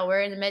right now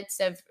we're in the midst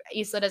of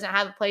Isla doesn't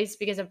have a place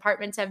because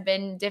apartments have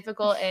been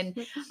difficult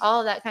and all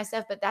of that kind of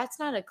stuff, but that's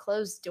not a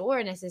closed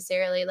door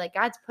necessarily. Like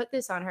God's put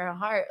this on her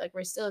heart. Like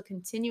we're still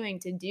continuing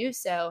to do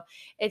so.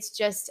 It's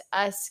just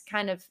us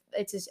kind of,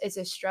 it's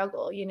a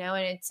struggle, and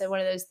it's one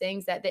of those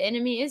things that the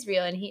enemy is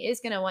real and he is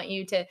going to want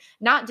you to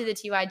not do the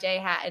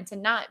TYJ hat and to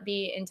not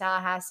be in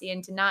Tallahassee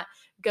and to not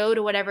go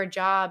to whatever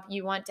job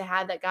you want to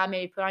have that God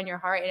maybe put on your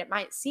heart. And it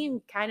might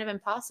seem kind of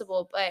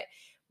impossible, but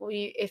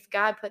if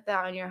God put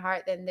that on your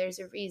heart, then there's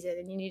a reason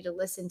and you need to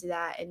listen to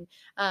that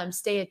and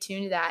stay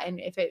attuned to that. And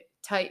if it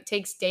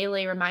takes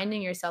daily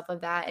reminding yourself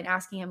of that and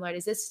asking him, Lord,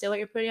 is this still what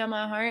you're putting on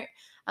my heart?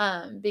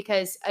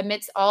 Because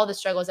amidst all the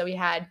struggles that we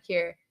had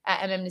here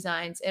at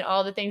Designs and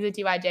all the things that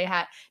TYJ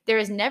had, there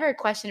was never a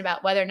question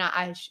about whether or not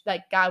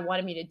God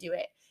wanted me to do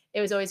it.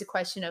 It was always a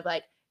question of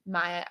like,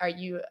 Maya, are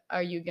you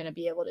going to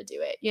be able to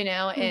do it?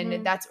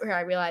 And that's where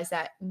I realized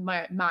that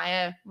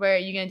Maya, where are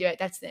you going to do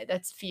it?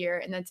 That's fear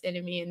and that's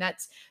enemy. And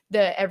that's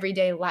the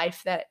everyday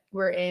life that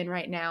we're in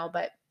right now.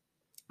 But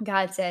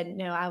God said,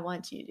 no, I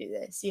want you to do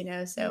this,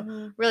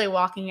 so really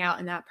walking out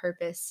in that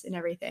purpose and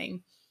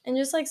everything. And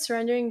just like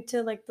surrendering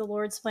to like the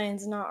Lord's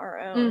plans, not our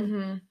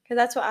own. Because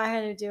that's what I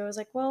had to do. I was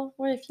like, well,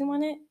 what if you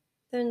want it?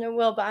 Then no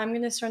will, but I'm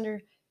going to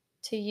surrender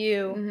to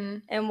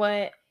you and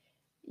what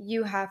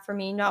you have for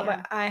me, not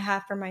what I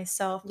have for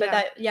myself. But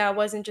that, it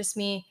wasn't just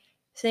me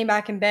sitting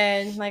back in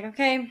bed, like,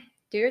 okay,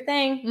 do your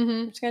thing.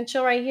 I'm just going to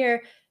chill right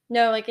here.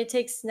 No, like it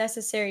takes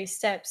necessary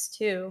steps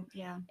too.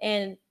 Yeah.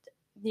 And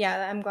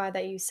I'm glad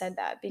that you said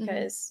that,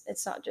 because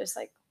it's not just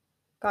like,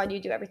 God, you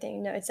do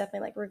everything. No, it's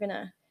definitely like, we're going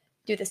to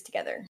do this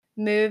together.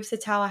 Moved to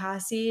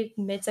Tallahassee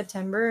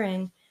mid-September,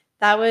 and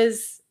that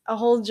was a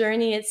whole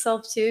journey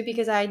itself too,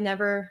 because I had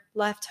never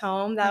left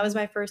home. That was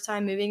my first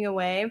time moving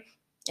away.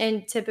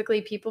 And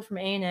typically people from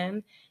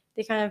A&M,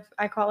 they kind of,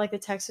 I call it like the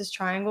Texas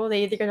Triangle.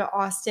 They either go to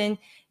Austin,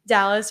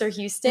 Dallas, or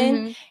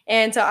Houston.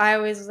 And so I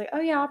always was like, oh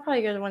yeah, I'll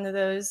probably go to one of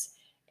those.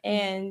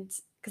 And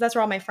because that's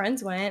where all my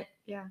friends went.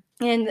 Yeah.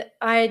 And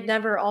I had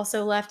never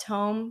also left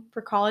home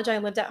for college. I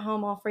lived at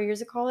home all 4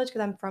 years of college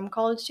because I'm from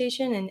College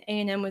Station, and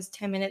A&M was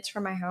 10 minutes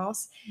from my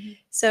house.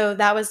 So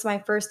that was my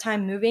first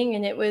time moving,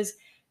 and it was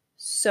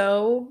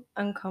so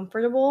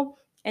uncomfortable,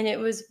 and it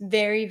was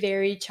very,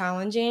 very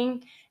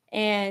challenging.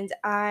 And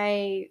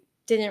I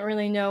didn't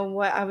really know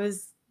what I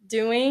was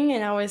doing,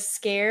 and I was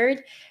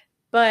scared.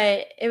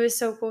 But it was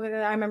so cool.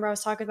 I remember I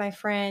was talking with my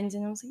friends,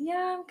 and I was like,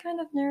 yeah, I'm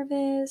kind of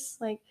nervous.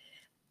 Like,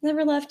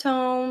 never left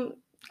home.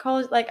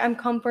 College, like, I'm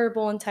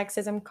comfortable in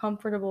Texas. I'm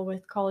comfortable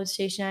with College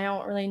Station. I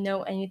don't really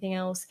know anything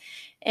else.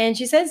 And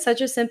she said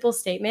such a simple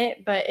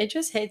statement, but it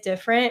just hit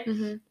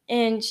different.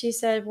 And she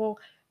said, well,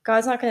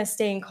 God's not going to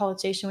stay in College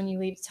Station when you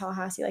leave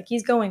Tallahassee. Like,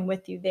 he's going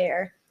with you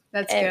there.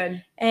 That's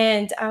good.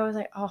 And I was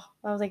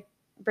like,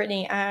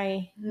 Brittany,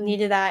 I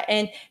needed that.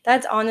 And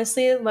that's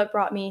honestly what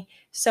brought me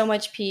so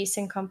much peace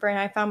and comfort. And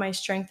I found my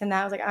strength in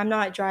that. I was like, I'm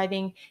not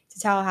driving to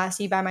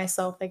Tallahassee by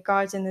myself. Like,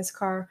 God's in this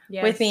car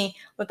with me,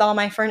 with all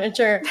my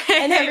furniture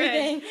and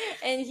everything.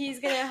 And he's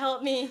going to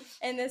help me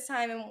in this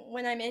time. And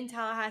when I'm in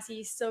Tallahassee,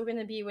 he's still going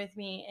to be with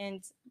me.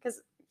 And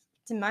because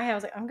to my head, I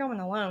was like, I'm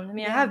going alone. I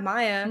mean, I have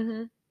Maya,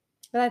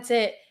 but that's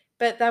it.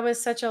 But that was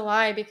such a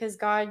lie, because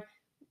God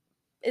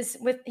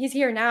he's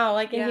here now,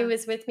 like, and he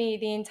was with me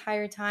the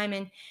entire time.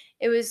 And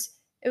it was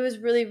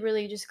really,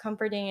 really just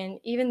comforting. And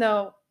even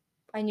though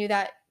I knew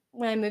that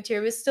when I moved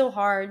here, it was still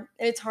hard.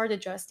 It's hard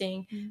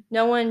adjusting.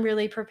 No one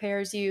really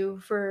prepares you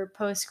for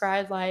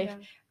post-grad life.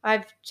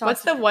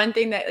 What's the one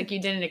thing that, like,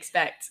 you didn't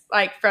expect,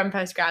 like, from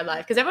post-grad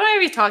life? Because everyone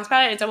always talks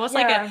about it. It's almost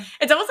like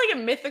a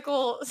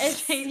mythical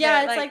statement.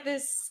 It's like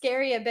this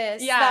scary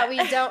abyss that we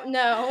don't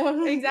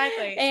know.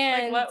 Exactly.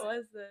 And like, what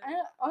was it?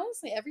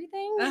 Honestly,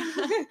 everything.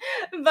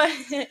 But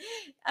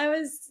I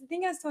was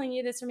telling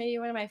you this, or maybe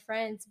one of my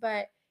friends,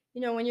 but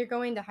when you're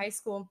going to high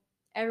school,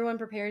 everyone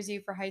prepares you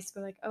for high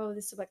school. Like, oh,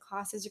 this is what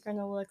classes are going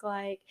to look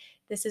like.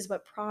 This is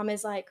what prom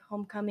is like,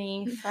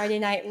 homecoming, Friday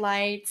night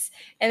lights.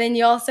 And then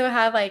you also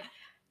have, like,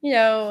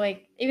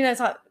 like, even though it's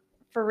not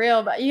for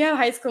real, but you have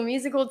High School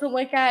Musical to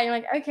look at. And you're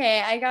like,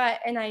 okay, I got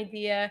an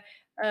idea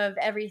of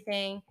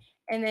everything.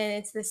 And then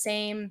it's the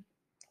same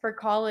for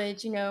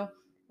college,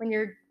 when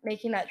you're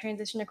making that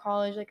transition to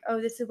college, like,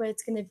 oh, this is what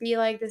it's going to be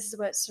like. This is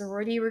what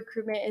sorority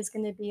recruitment is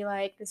going to be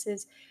like. This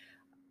is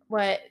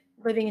what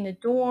living in a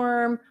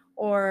dorm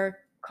or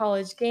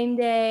college game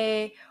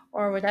day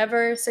or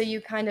whatever. So you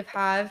kind of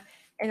have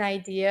an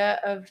idea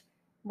of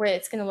what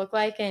it's going to look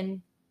like.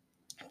 And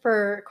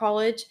for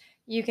college,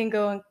 you can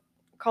go on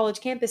college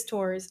campus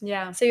tours.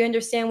 So you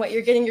understand what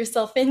you're getting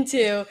yourself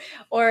into.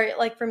 Or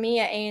like for me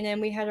at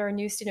A&M, we had our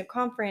new student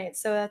conference.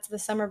 So that's the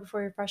summer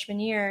before your freshman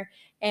year.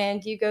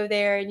 And you go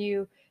there and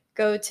you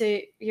go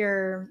to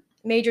your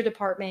major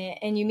department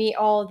and you meet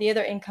all the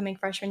other incoming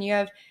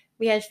freshmen.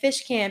 We had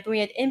fish camp and we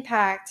had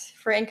impact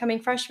for incoming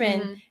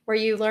freshmen where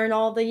you learn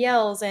all the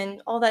yells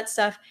and all that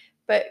stuff.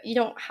 But you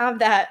don't have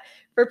that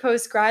for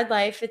post-grad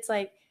life. It's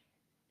like,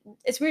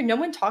 it's weird. No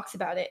one talks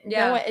about it.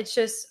 No one, it's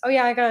just, oh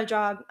yeah, I got a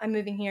job. I'm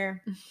moving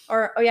here.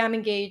 Or, oh yeah, I'm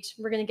engaged.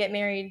 We're going to get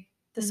married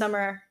this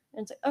summer.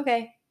 And it's like,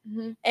 okay.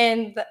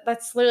 And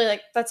that's literally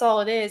like, that's all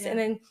it is. And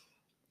then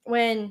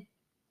when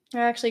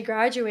I actually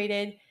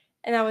graduated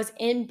and I was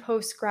in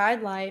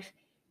post-grad life,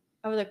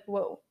 I was like,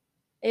 whoa,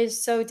 it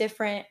is so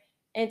different.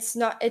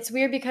 It's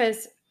weird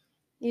because,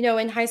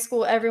 in high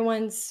school,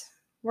 everyone's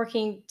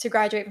working to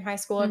graduate from high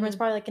school. Everyone's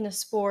probably like in a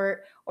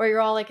sport, or you're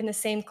all like in the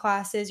same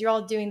classes. You're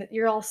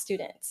all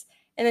students.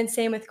 And then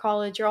same with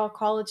college. You're all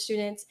college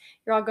students.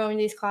 You're all going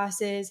to these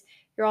classes.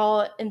 You're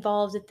all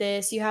involved with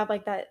this. You have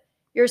like that.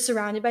 You're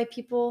surrounded by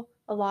people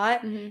a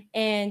lot,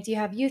 and you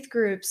have youth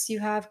groups. You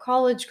have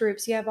college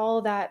groups. You have all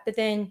of that. But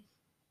then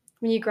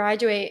when you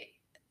graduate,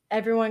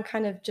 everyone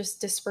kind of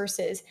just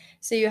disperses.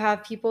 So you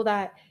have people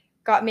that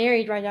got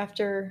married right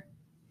after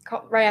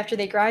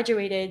they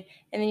graduated,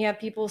 and then you have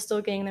people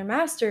still getting their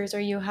masters,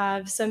 or you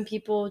have some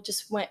people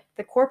just went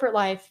the corporate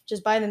life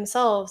just by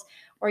themselves,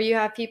 or you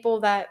have people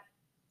that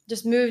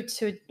just moved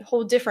to a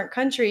whole different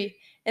country,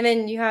 and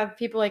then you have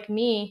people like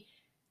me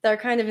that are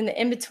kind of in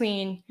the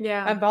in-between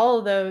of all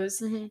of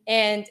those.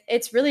 And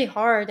it's really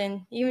hard.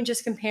 And even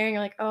just comparing,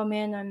 you're like, oh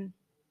man, I'm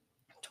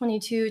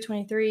 22,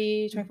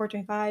 23, 24,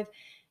 25,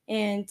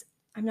 and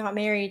I'm not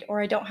married,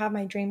 or I don't have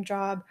my dream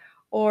job,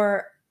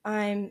 or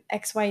I'm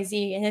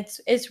XYZ. And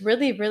it's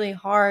really, really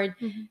hard.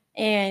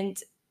 And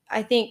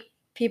I think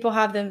people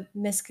have the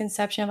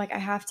misconception of like I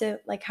have to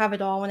like have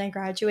it all when I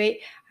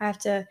graduate. I have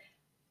to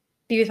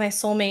be with my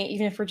soulmate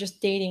even if we're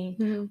just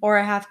dating, or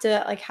I have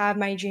to like have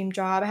my dream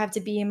job. I have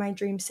to be in my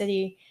dream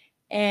city,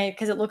 and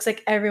because it looks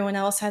like everyone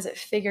else has it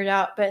figured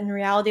out, but in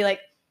reality, like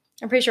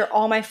I'm pretty sure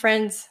all my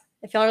friends,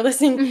 if y'all are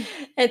listening,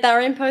 that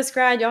are in post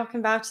grad, y'all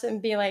can vouch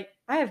and be like,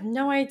 I have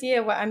no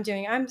idea what I'm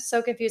doing. I'm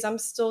so confused. I'm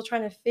still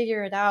trying to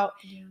figure it out.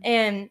 Yeah.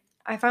 And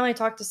I finally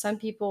talked to some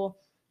people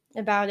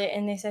about it,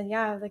 and they said,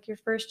 yeah, like your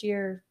first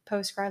year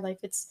post grad life,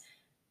 it's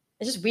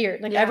just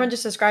weird. Like everyone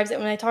just describes it.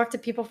 When I talk to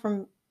people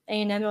from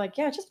A&M, they're like,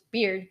 yeah, it's just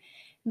weird.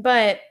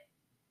 But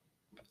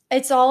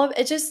it's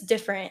just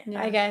different,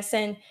 I guess.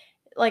 And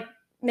like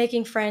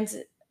making friends,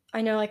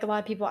 I know like a lot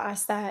of people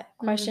ask that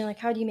question, like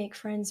how do you make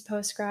friends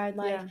post grad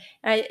life?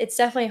 And it's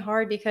definitely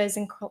hard because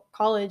in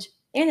college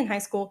and in high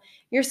school,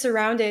 you're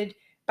surrounded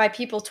by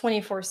people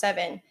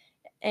 24/7,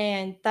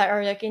 and that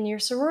are like in your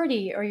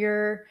sorority or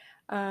your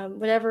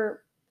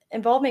whatever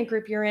involvement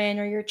group you're in,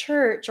 or your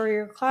church or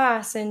your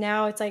class. And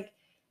now it's like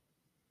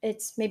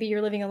it's maybe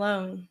you're living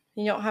alone.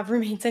 You don't have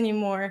roommates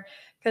anymore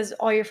because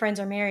all your friends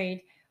are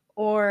married,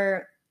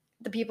 or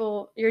the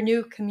people, your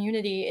new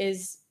community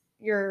is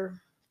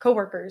your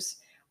coworkers,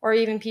 or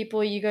even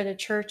people you go to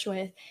church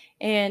with.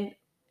 And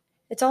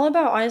it's all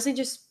about honestly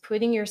just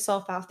putting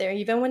yourself out there,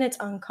 even when it's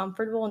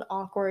uncomfortable and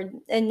awkward,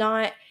 and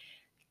not,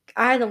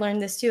 I had to learn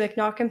this too, like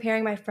not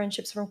comparing my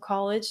friendships from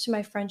college to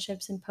my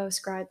friendships in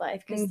post grad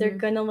life, because they're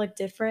gonna look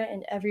different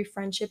and every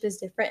friendship is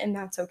different, and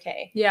that's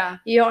okay. Yeah.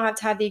 You don't have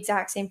to have the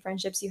exact same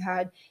friendships you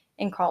had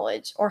in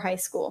college or high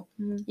school.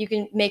 You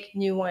can make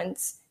new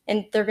ones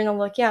and they're gonna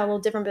look, a little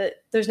different,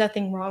 but there's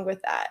nothing wrong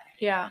with that.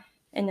 Yeah.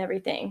 And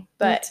everything.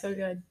 But that's so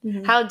good.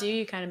 How do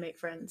you kind of make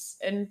friends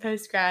in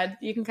post grad?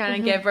 You can kind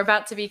of give, we're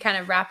about to be kind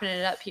of wrapping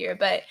it up here,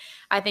 but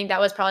I think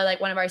that was probably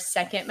like one of our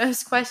second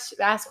most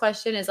asked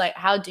question is like,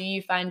 how do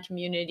you find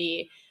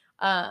community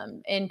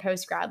in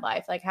post grad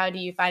life? Like, how do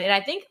you find it? And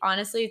I think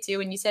honestly too,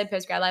 when you said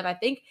post grad life, I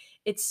think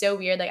it's so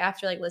weird, like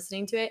after like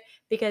listening to it,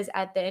 because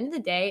at the end of the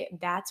day,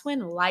 that's when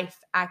life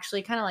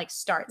actually kind of like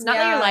starts. Not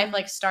that your life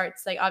like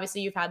starts, like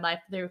obviously you've had life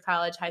through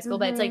college, high school,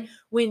 but it's like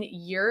when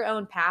your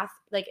own path,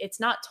 like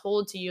it's not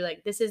told to you,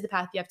 like this is the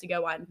path you have to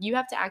go on. You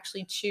have to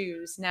actually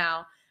choose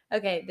now,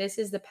 okay, this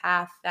is the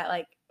path that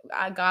like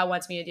God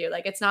wants me to do.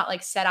 Like it's not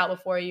like set out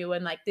before you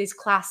and like this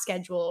class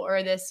schedule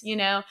or this,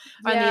 on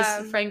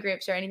these friend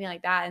groups or anything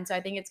like that. And so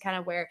I think it's kind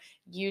of where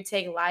you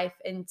take life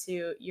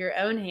into your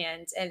own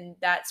hands, and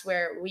that's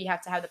where we have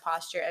to have the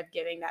posture of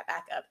giving that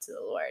back up to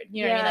the Lord.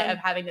 You know what I mean? Like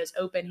of having those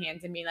open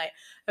hands and being like,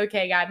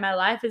 okay, God, my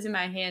life is in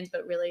my hands,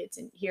 but really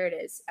here it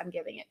is. I'm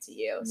giving it to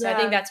you. So I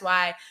think that's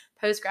why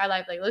post grad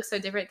life like looks so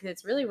different, because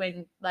it's really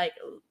when like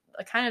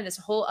kind of this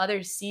whole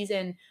other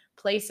season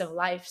place of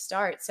life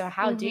starts. So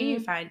how do you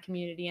find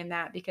community in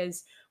that?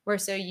 Because we're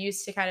so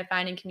used to kind of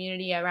finding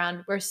community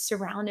around, we're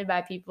surrounded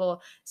by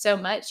people so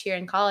much here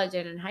in college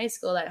and in high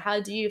school, that how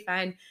do you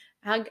find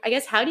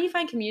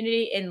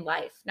community in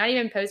life? Not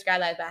even post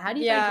grad life, but how do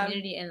you find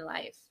community in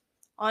life?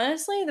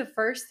 Honestly, the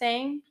first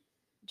thing,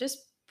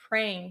 just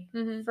praying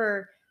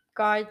for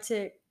God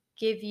to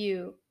give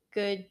you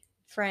good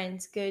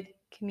friends, good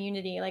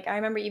community. Like I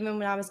remember even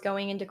when I was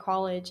going into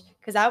college,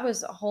 because that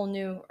was a whole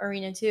new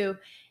arena too,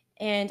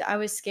 and I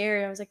was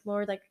scared. I was like,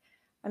 Lord, like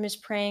I'm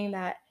just praying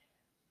that,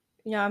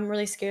 I'm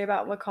really scared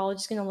about what college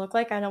is going to look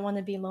like. I don't want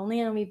to be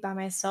lonely. I don't want to be by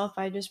myself.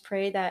 I just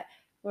pray that,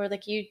 Lord,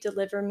 like you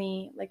deliver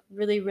me like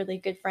really, really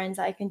good friends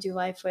that I can do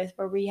life with,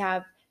 where we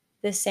have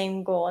the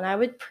same goal. And I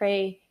would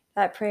pray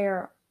that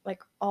prayer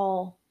like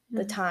all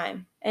the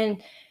time,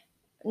 and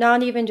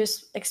not even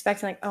just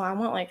expecting like, oh, I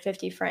want like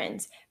 50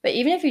 friends, but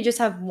even if you just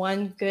have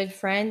one good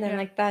friend, then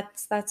like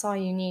that's all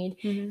you need.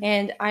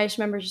 And I just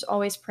remember just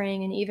always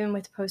praying, and even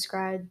with post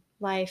grad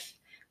life,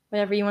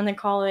 whatever you want to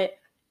call it,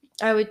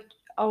 I would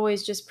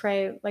always just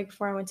pray, like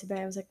before I went to bed,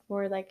 I was like,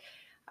 Lord, like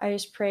I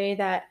just pray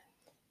that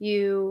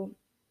you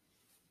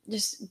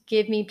just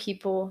give me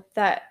people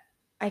that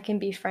I can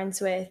be friends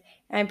with.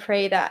 And I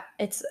pray that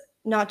it's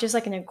not just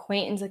like an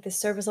acquaintance, like the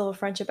surface level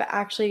friendship, but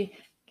actually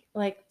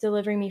like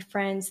delivering me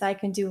friends that I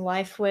can do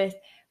life with,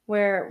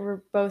 where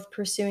we're both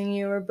pursuing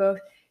you, we're both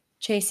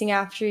chasing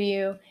after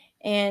you.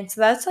 And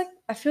so that's like,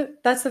 I feel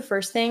that's the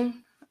first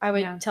thing I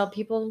would tell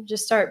people,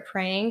 just start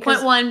praying.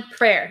 Point one,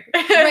 prayer.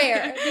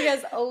 Prayer,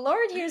 because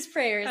Lord hears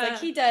prayers. Like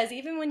he does,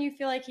 even when you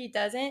feel like he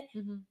doesn't,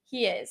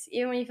 he is.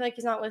 Even when you feel like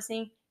he's not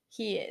listening,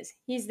 he is.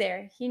 He's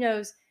there. He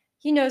knows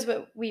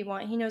what we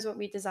want. He knows what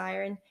we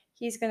desire. And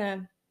he's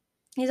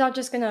not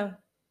just gonna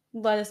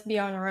let us be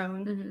on our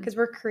own, because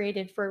we're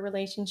created for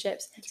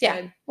relationships.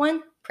 So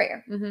one,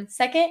 prayer.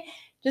 Second,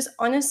 just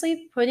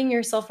honestly putting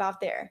yourself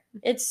out there.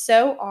 It's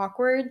so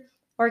awkward,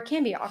 or it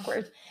can be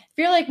awkward. If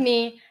you're like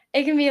me,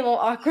 it can be a little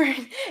awkward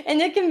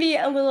and it can be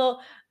a little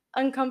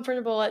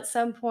uncomfortable at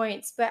some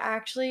points, but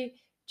actually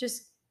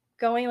just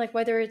going, like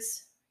whether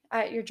it's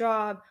at your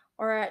job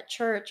or at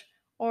church,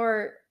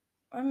 or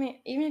I mean,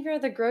 even if you're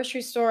at the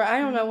grocery store, I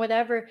don't know,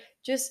 whatever,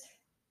 just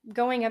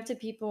going up to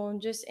people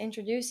and just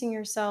introducing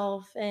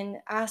yourself and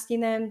asking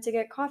them to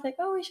get coffee. Like,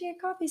 oh, we should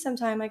get coffee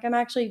sometime. Like, I'm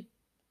actually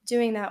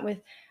doing that with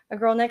a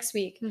girl next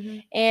week.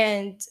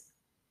 And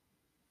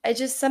it's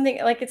just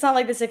something, like, it's not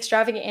like this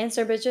extravagant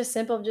answer, but it's just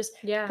simple, just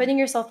putting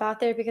yourself out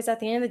there, because at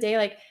the end of the day,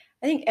 like,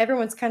 I think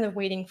everyone's kind of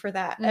waiting for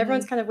that.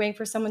 Everyone's kind of waiting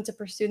for someone to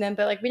pursue them,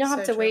 but like, we don't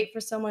have to wait for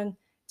someone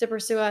to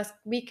pursue us.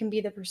 We can be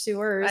the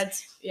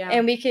pursuers.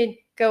 And we could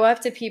go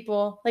up to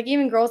people, like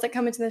even girls that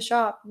come into the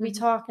shop, we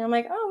talk, and I'm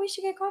like, oh, we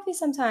should get coffee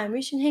sometime.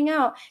 We should hang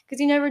out, because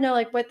you never know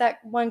like what that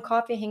one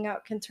coffee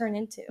hangout can turn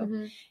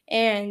into.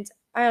 And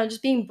I don't know,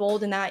 just being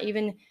bold in that,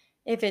 even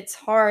if it's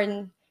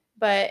hard,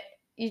 but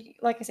you,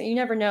 like I said, you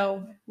never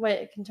know what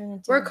it can turn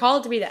into. We're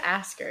called to be the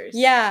askers.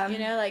 Yeah. You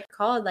know, like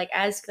called like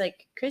as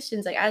like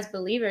Christians, like as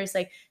believers,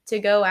 like to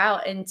go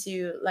out and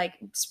to like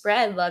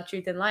spread love,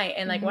 truth, and light.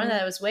 And like one of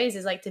those ways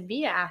is like to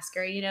be an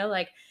asker, you know,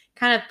 like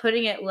kind of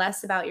putting it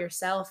less about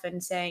yourself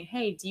and saying,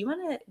 hey, do you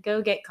want to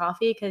go get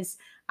coffee? Because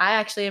I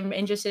actually am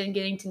interested in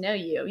getting to know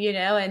you, you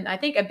know? And I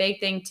think a big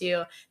thing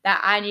too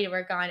that I need to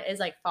work on is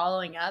like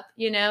following up,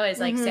 you know, is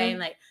like saying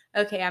like,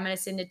 okay, I'm going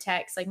to send a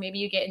text. Like maybe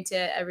you get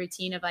into a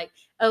routine of like,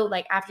 oh,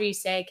 like after you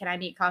say, can I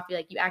meet coffee?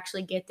 Like you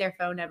actually get their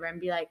phone number and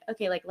be like,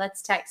 okay, like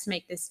let's text,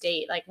 make this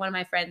date. Like one of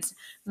my friends,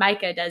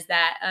 Micah, does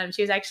that.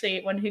 She was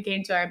actually one who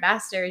came to our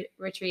ambassador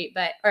retreat,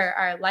 or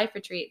our life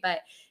retreat, but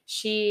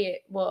she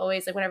will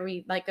always like, whenever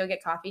we like go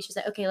get coffee, she's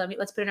like, okay,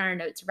 let's put in our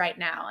notes right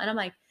now. And I'm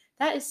like,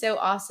 that is so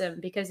awesome,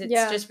 because it's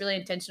just really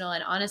intentional.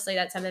 And honestly,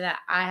 that's something that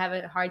I have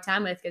a hard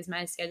time with, because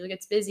my schedule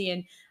gets busy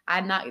and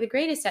I'm not the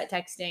greatest at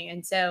texting.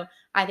 And so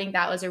I think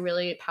that was a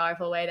really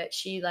powerful way that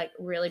she like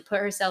really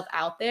put herself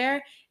out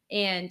there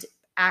and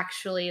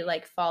actually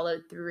like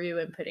followed through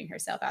and putting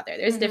herself out there.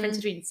 There's a difference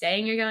between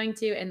saying you're going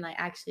to and like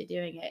actually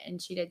doing it.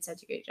 And she did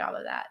such a great job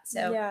of that.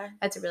 So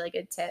that's a really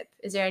good tip.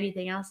 Is there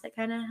anything else that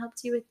kind of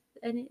helped you with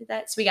any of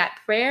that? So we got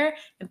prayer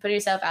and putting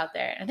yourself out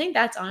there. I think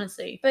that's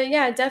honestly. But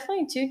yeah,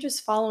 definitely too,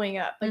 just following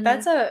up. Like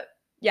that's a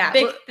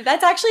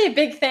that's actually a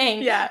big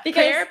thing. Yeah.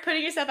 Because prayer,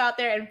 putting yourself out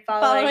there and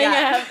following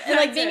up. And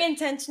like being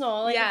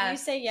intentional. Like if you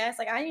say yes,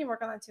 like I need to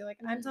work on that too. Like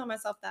I'm telling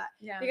myself that.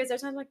 Yeah. Because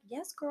there's times like,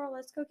 yes, girl,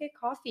 let's go get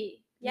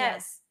coffee.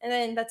 Yes. Yeah. And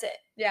then that's it.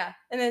 Yeah.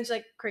 And then it's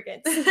like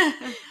crickets.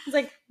 It's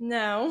like,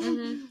 no.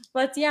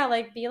 Let's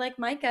like be like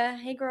Micah.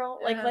 Hey girl,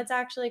 like let's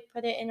actually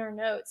put it in our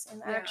notes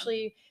and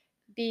actually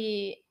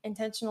be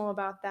intentional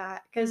about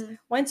that. Because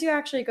once you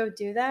actually go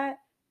do that,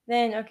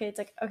 then okay, it's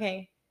like,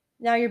 okay,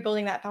 now you're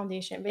building that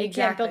foundation, but you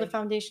can't build a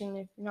foundation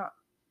if you're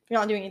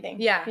not doing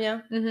anything. Yeah. You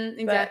know?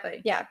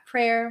 Exactly. But,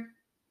 prayer,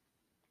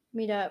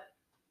 meet up.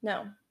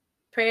 No.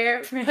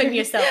 Prayer, putting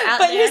yourself out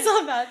there. Putting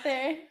yourself out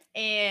there.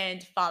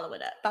 And follow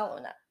it up.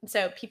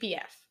 So PPF,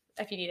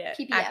 if you need an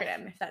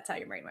acronym, if that's how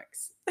your brain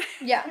works.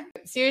 Yeah.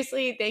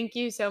 Seriously, thank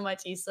you so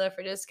much, Isla,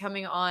 for just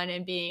coming on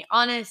and being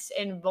honest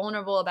and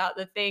vulnerable about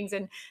the things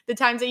and the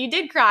times that you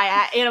did cry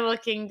at Animal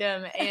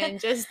Kingdom and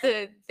just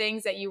the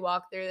things that you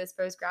walked through this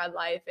post-grad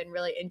life and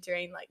really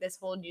entering like this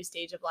whole new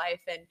stage of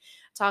life and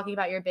talking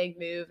about your big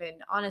move.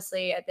 And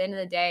honestly, at the end of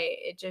the day,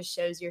 it just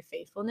shows your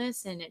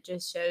faithfulness and it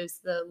just shows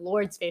the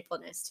Lord's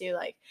faithfulness too.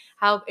 Like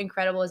how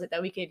incredible is it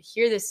that we could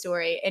hear this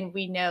story and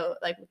we know,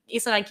 like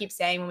Isla and I keep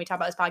saying when we talk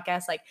about this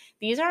podcast, like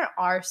these aren't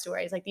our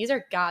stories, like these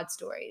are God's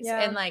stories.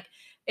 Yeah. And like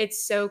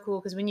it's so cool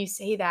because when you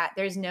say that,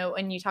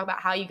 and you talk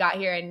about how you got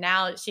here and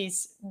now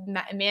she's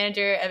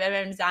manager of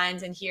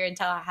Designs and here in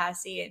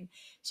Tallahassee and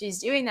she's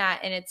doing that.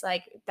 And it's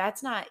like,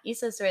 that's not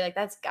Isla's story. Like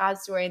that's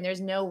God's story. And there's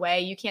no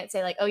way you can't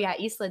say like, oh yeah,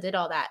 Isla did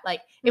all that.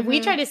 Like if we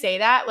try to say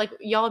that, like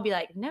y'all would be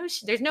like, no,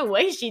 there's no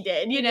way she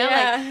did, you know,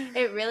 like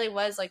it really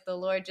was like the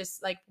Lord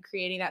just like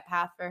creating that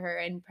path for her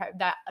and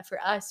that for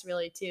us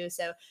really too.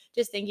 So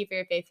just thank you for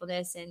your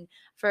faithfulness. And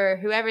for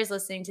whoever's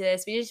listening to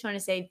this, we just want to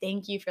say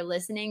thank you for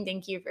listening.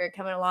 Thank you for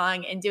coming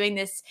along and doing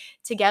this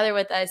together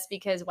with us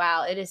because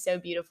wow, it is so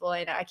beautiful.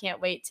 And I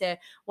can't wait to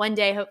one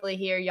day hopefully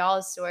hear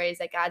y'all's stories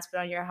that God's put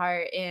on your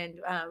heart.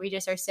 And we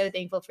just are so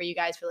thankful for you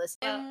guys for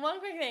listening. And one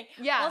quick thing.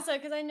 Yeah. Also,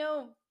 because I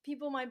know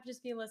people might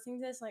just be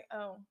listening to this like,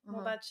 oh,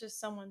 well, that's just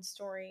someone's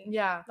story.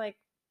 Yeah. Like,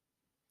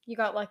 you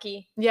got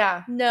lucky.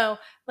 Yeah. No.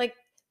 Like,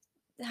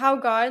 how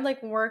God,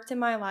 like, worked in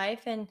my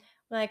life and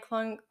when I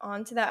clung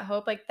on to that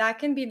hope, like, that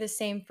can be the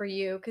same for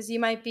you. Because you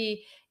might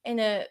be in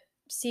a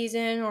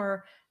season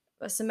or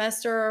a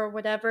semester or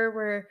whatever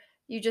where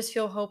you just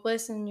feel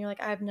hopeless and you're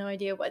like, I have no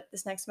idea what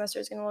this next semester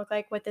is going to look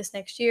like, what this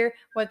next year,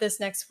 what this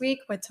next week,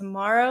 what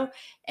tomorrow.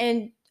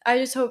 And I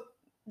just hope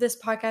this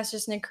podcast is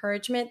just an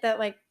encouragement that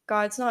like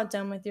God's not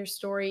done with your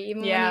story.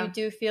 Even when you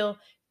do feel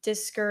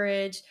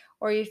discouraged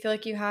or you feel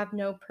like you have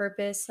no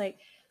purpose, like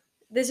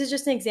this is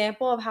just an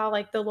example of how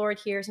like the Lord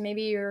hears.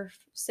 Maybe you're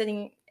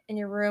sitting in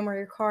your room or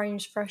your car and you're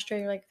just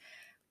frustrated. You're like,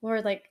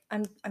 Lord, like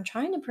I'm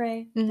trying to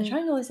pray, I'm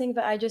trying to listen,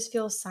 but I just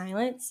feel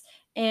silence.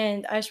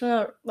 And I just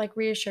want to like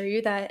reassure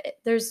you that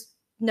there's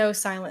no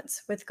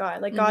silence with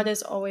God. Like God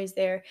is always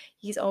there.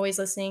 He's always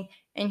listening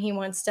and he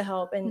wants to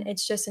help. And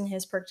it's just in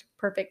his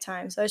perfect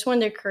time. So I just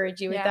wanted to encourage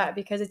you with that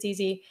because it's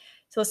easy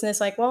to listen to this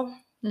like, well,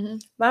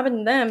 what happened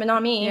to them and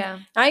not me. Yeah.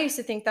 I used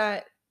to think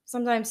that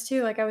sometimes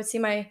too, like I would see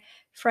my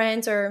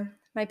friends or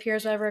my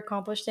peers, whatever,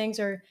 accomplish things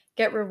or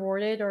get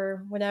rewarded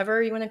or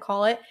whatever you want to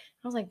call it.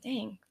 I was like,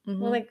 dang,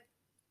 well, like,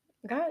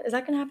 God, is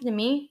that going to happen to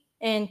me?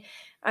 And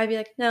I'd be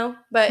like, no,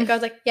 but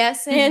God's like,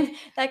 yes. And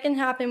that can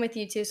happen with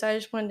you too. So I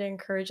just wanted to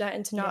encourage that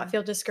and to not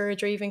feel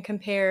discouraged or even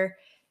compare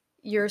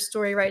your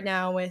story right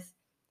now with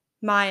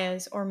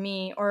Maya's or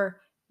me,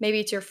 or maybe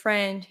it's your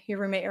friend, your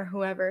roommate, or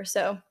whoever.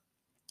 So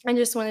I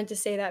just wanted to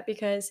say that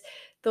because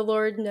the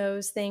Lord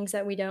knows things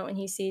that we don't, and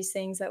He sees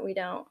things that we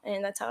don't,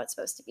 and that's how it's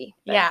supposed to be.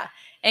 But yeah,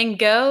 and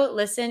go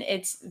listen.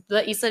 It's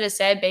what Isla just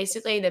said.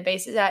 Basically, the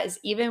basis of that is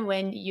even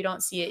when you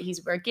don't see it,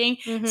 He's working.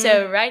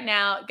 So right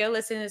now, go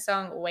listen to the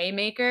song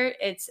 "Waymaker."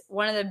 It's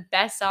one of the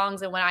best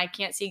songs, and when I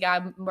can't see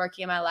God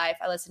working in my life,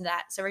 I listen to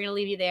that. So we're gonna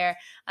leave you there.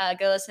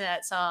 Go listen to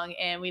that song,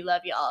 and we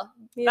love y'all.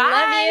 We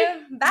love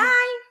you.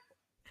 Bye.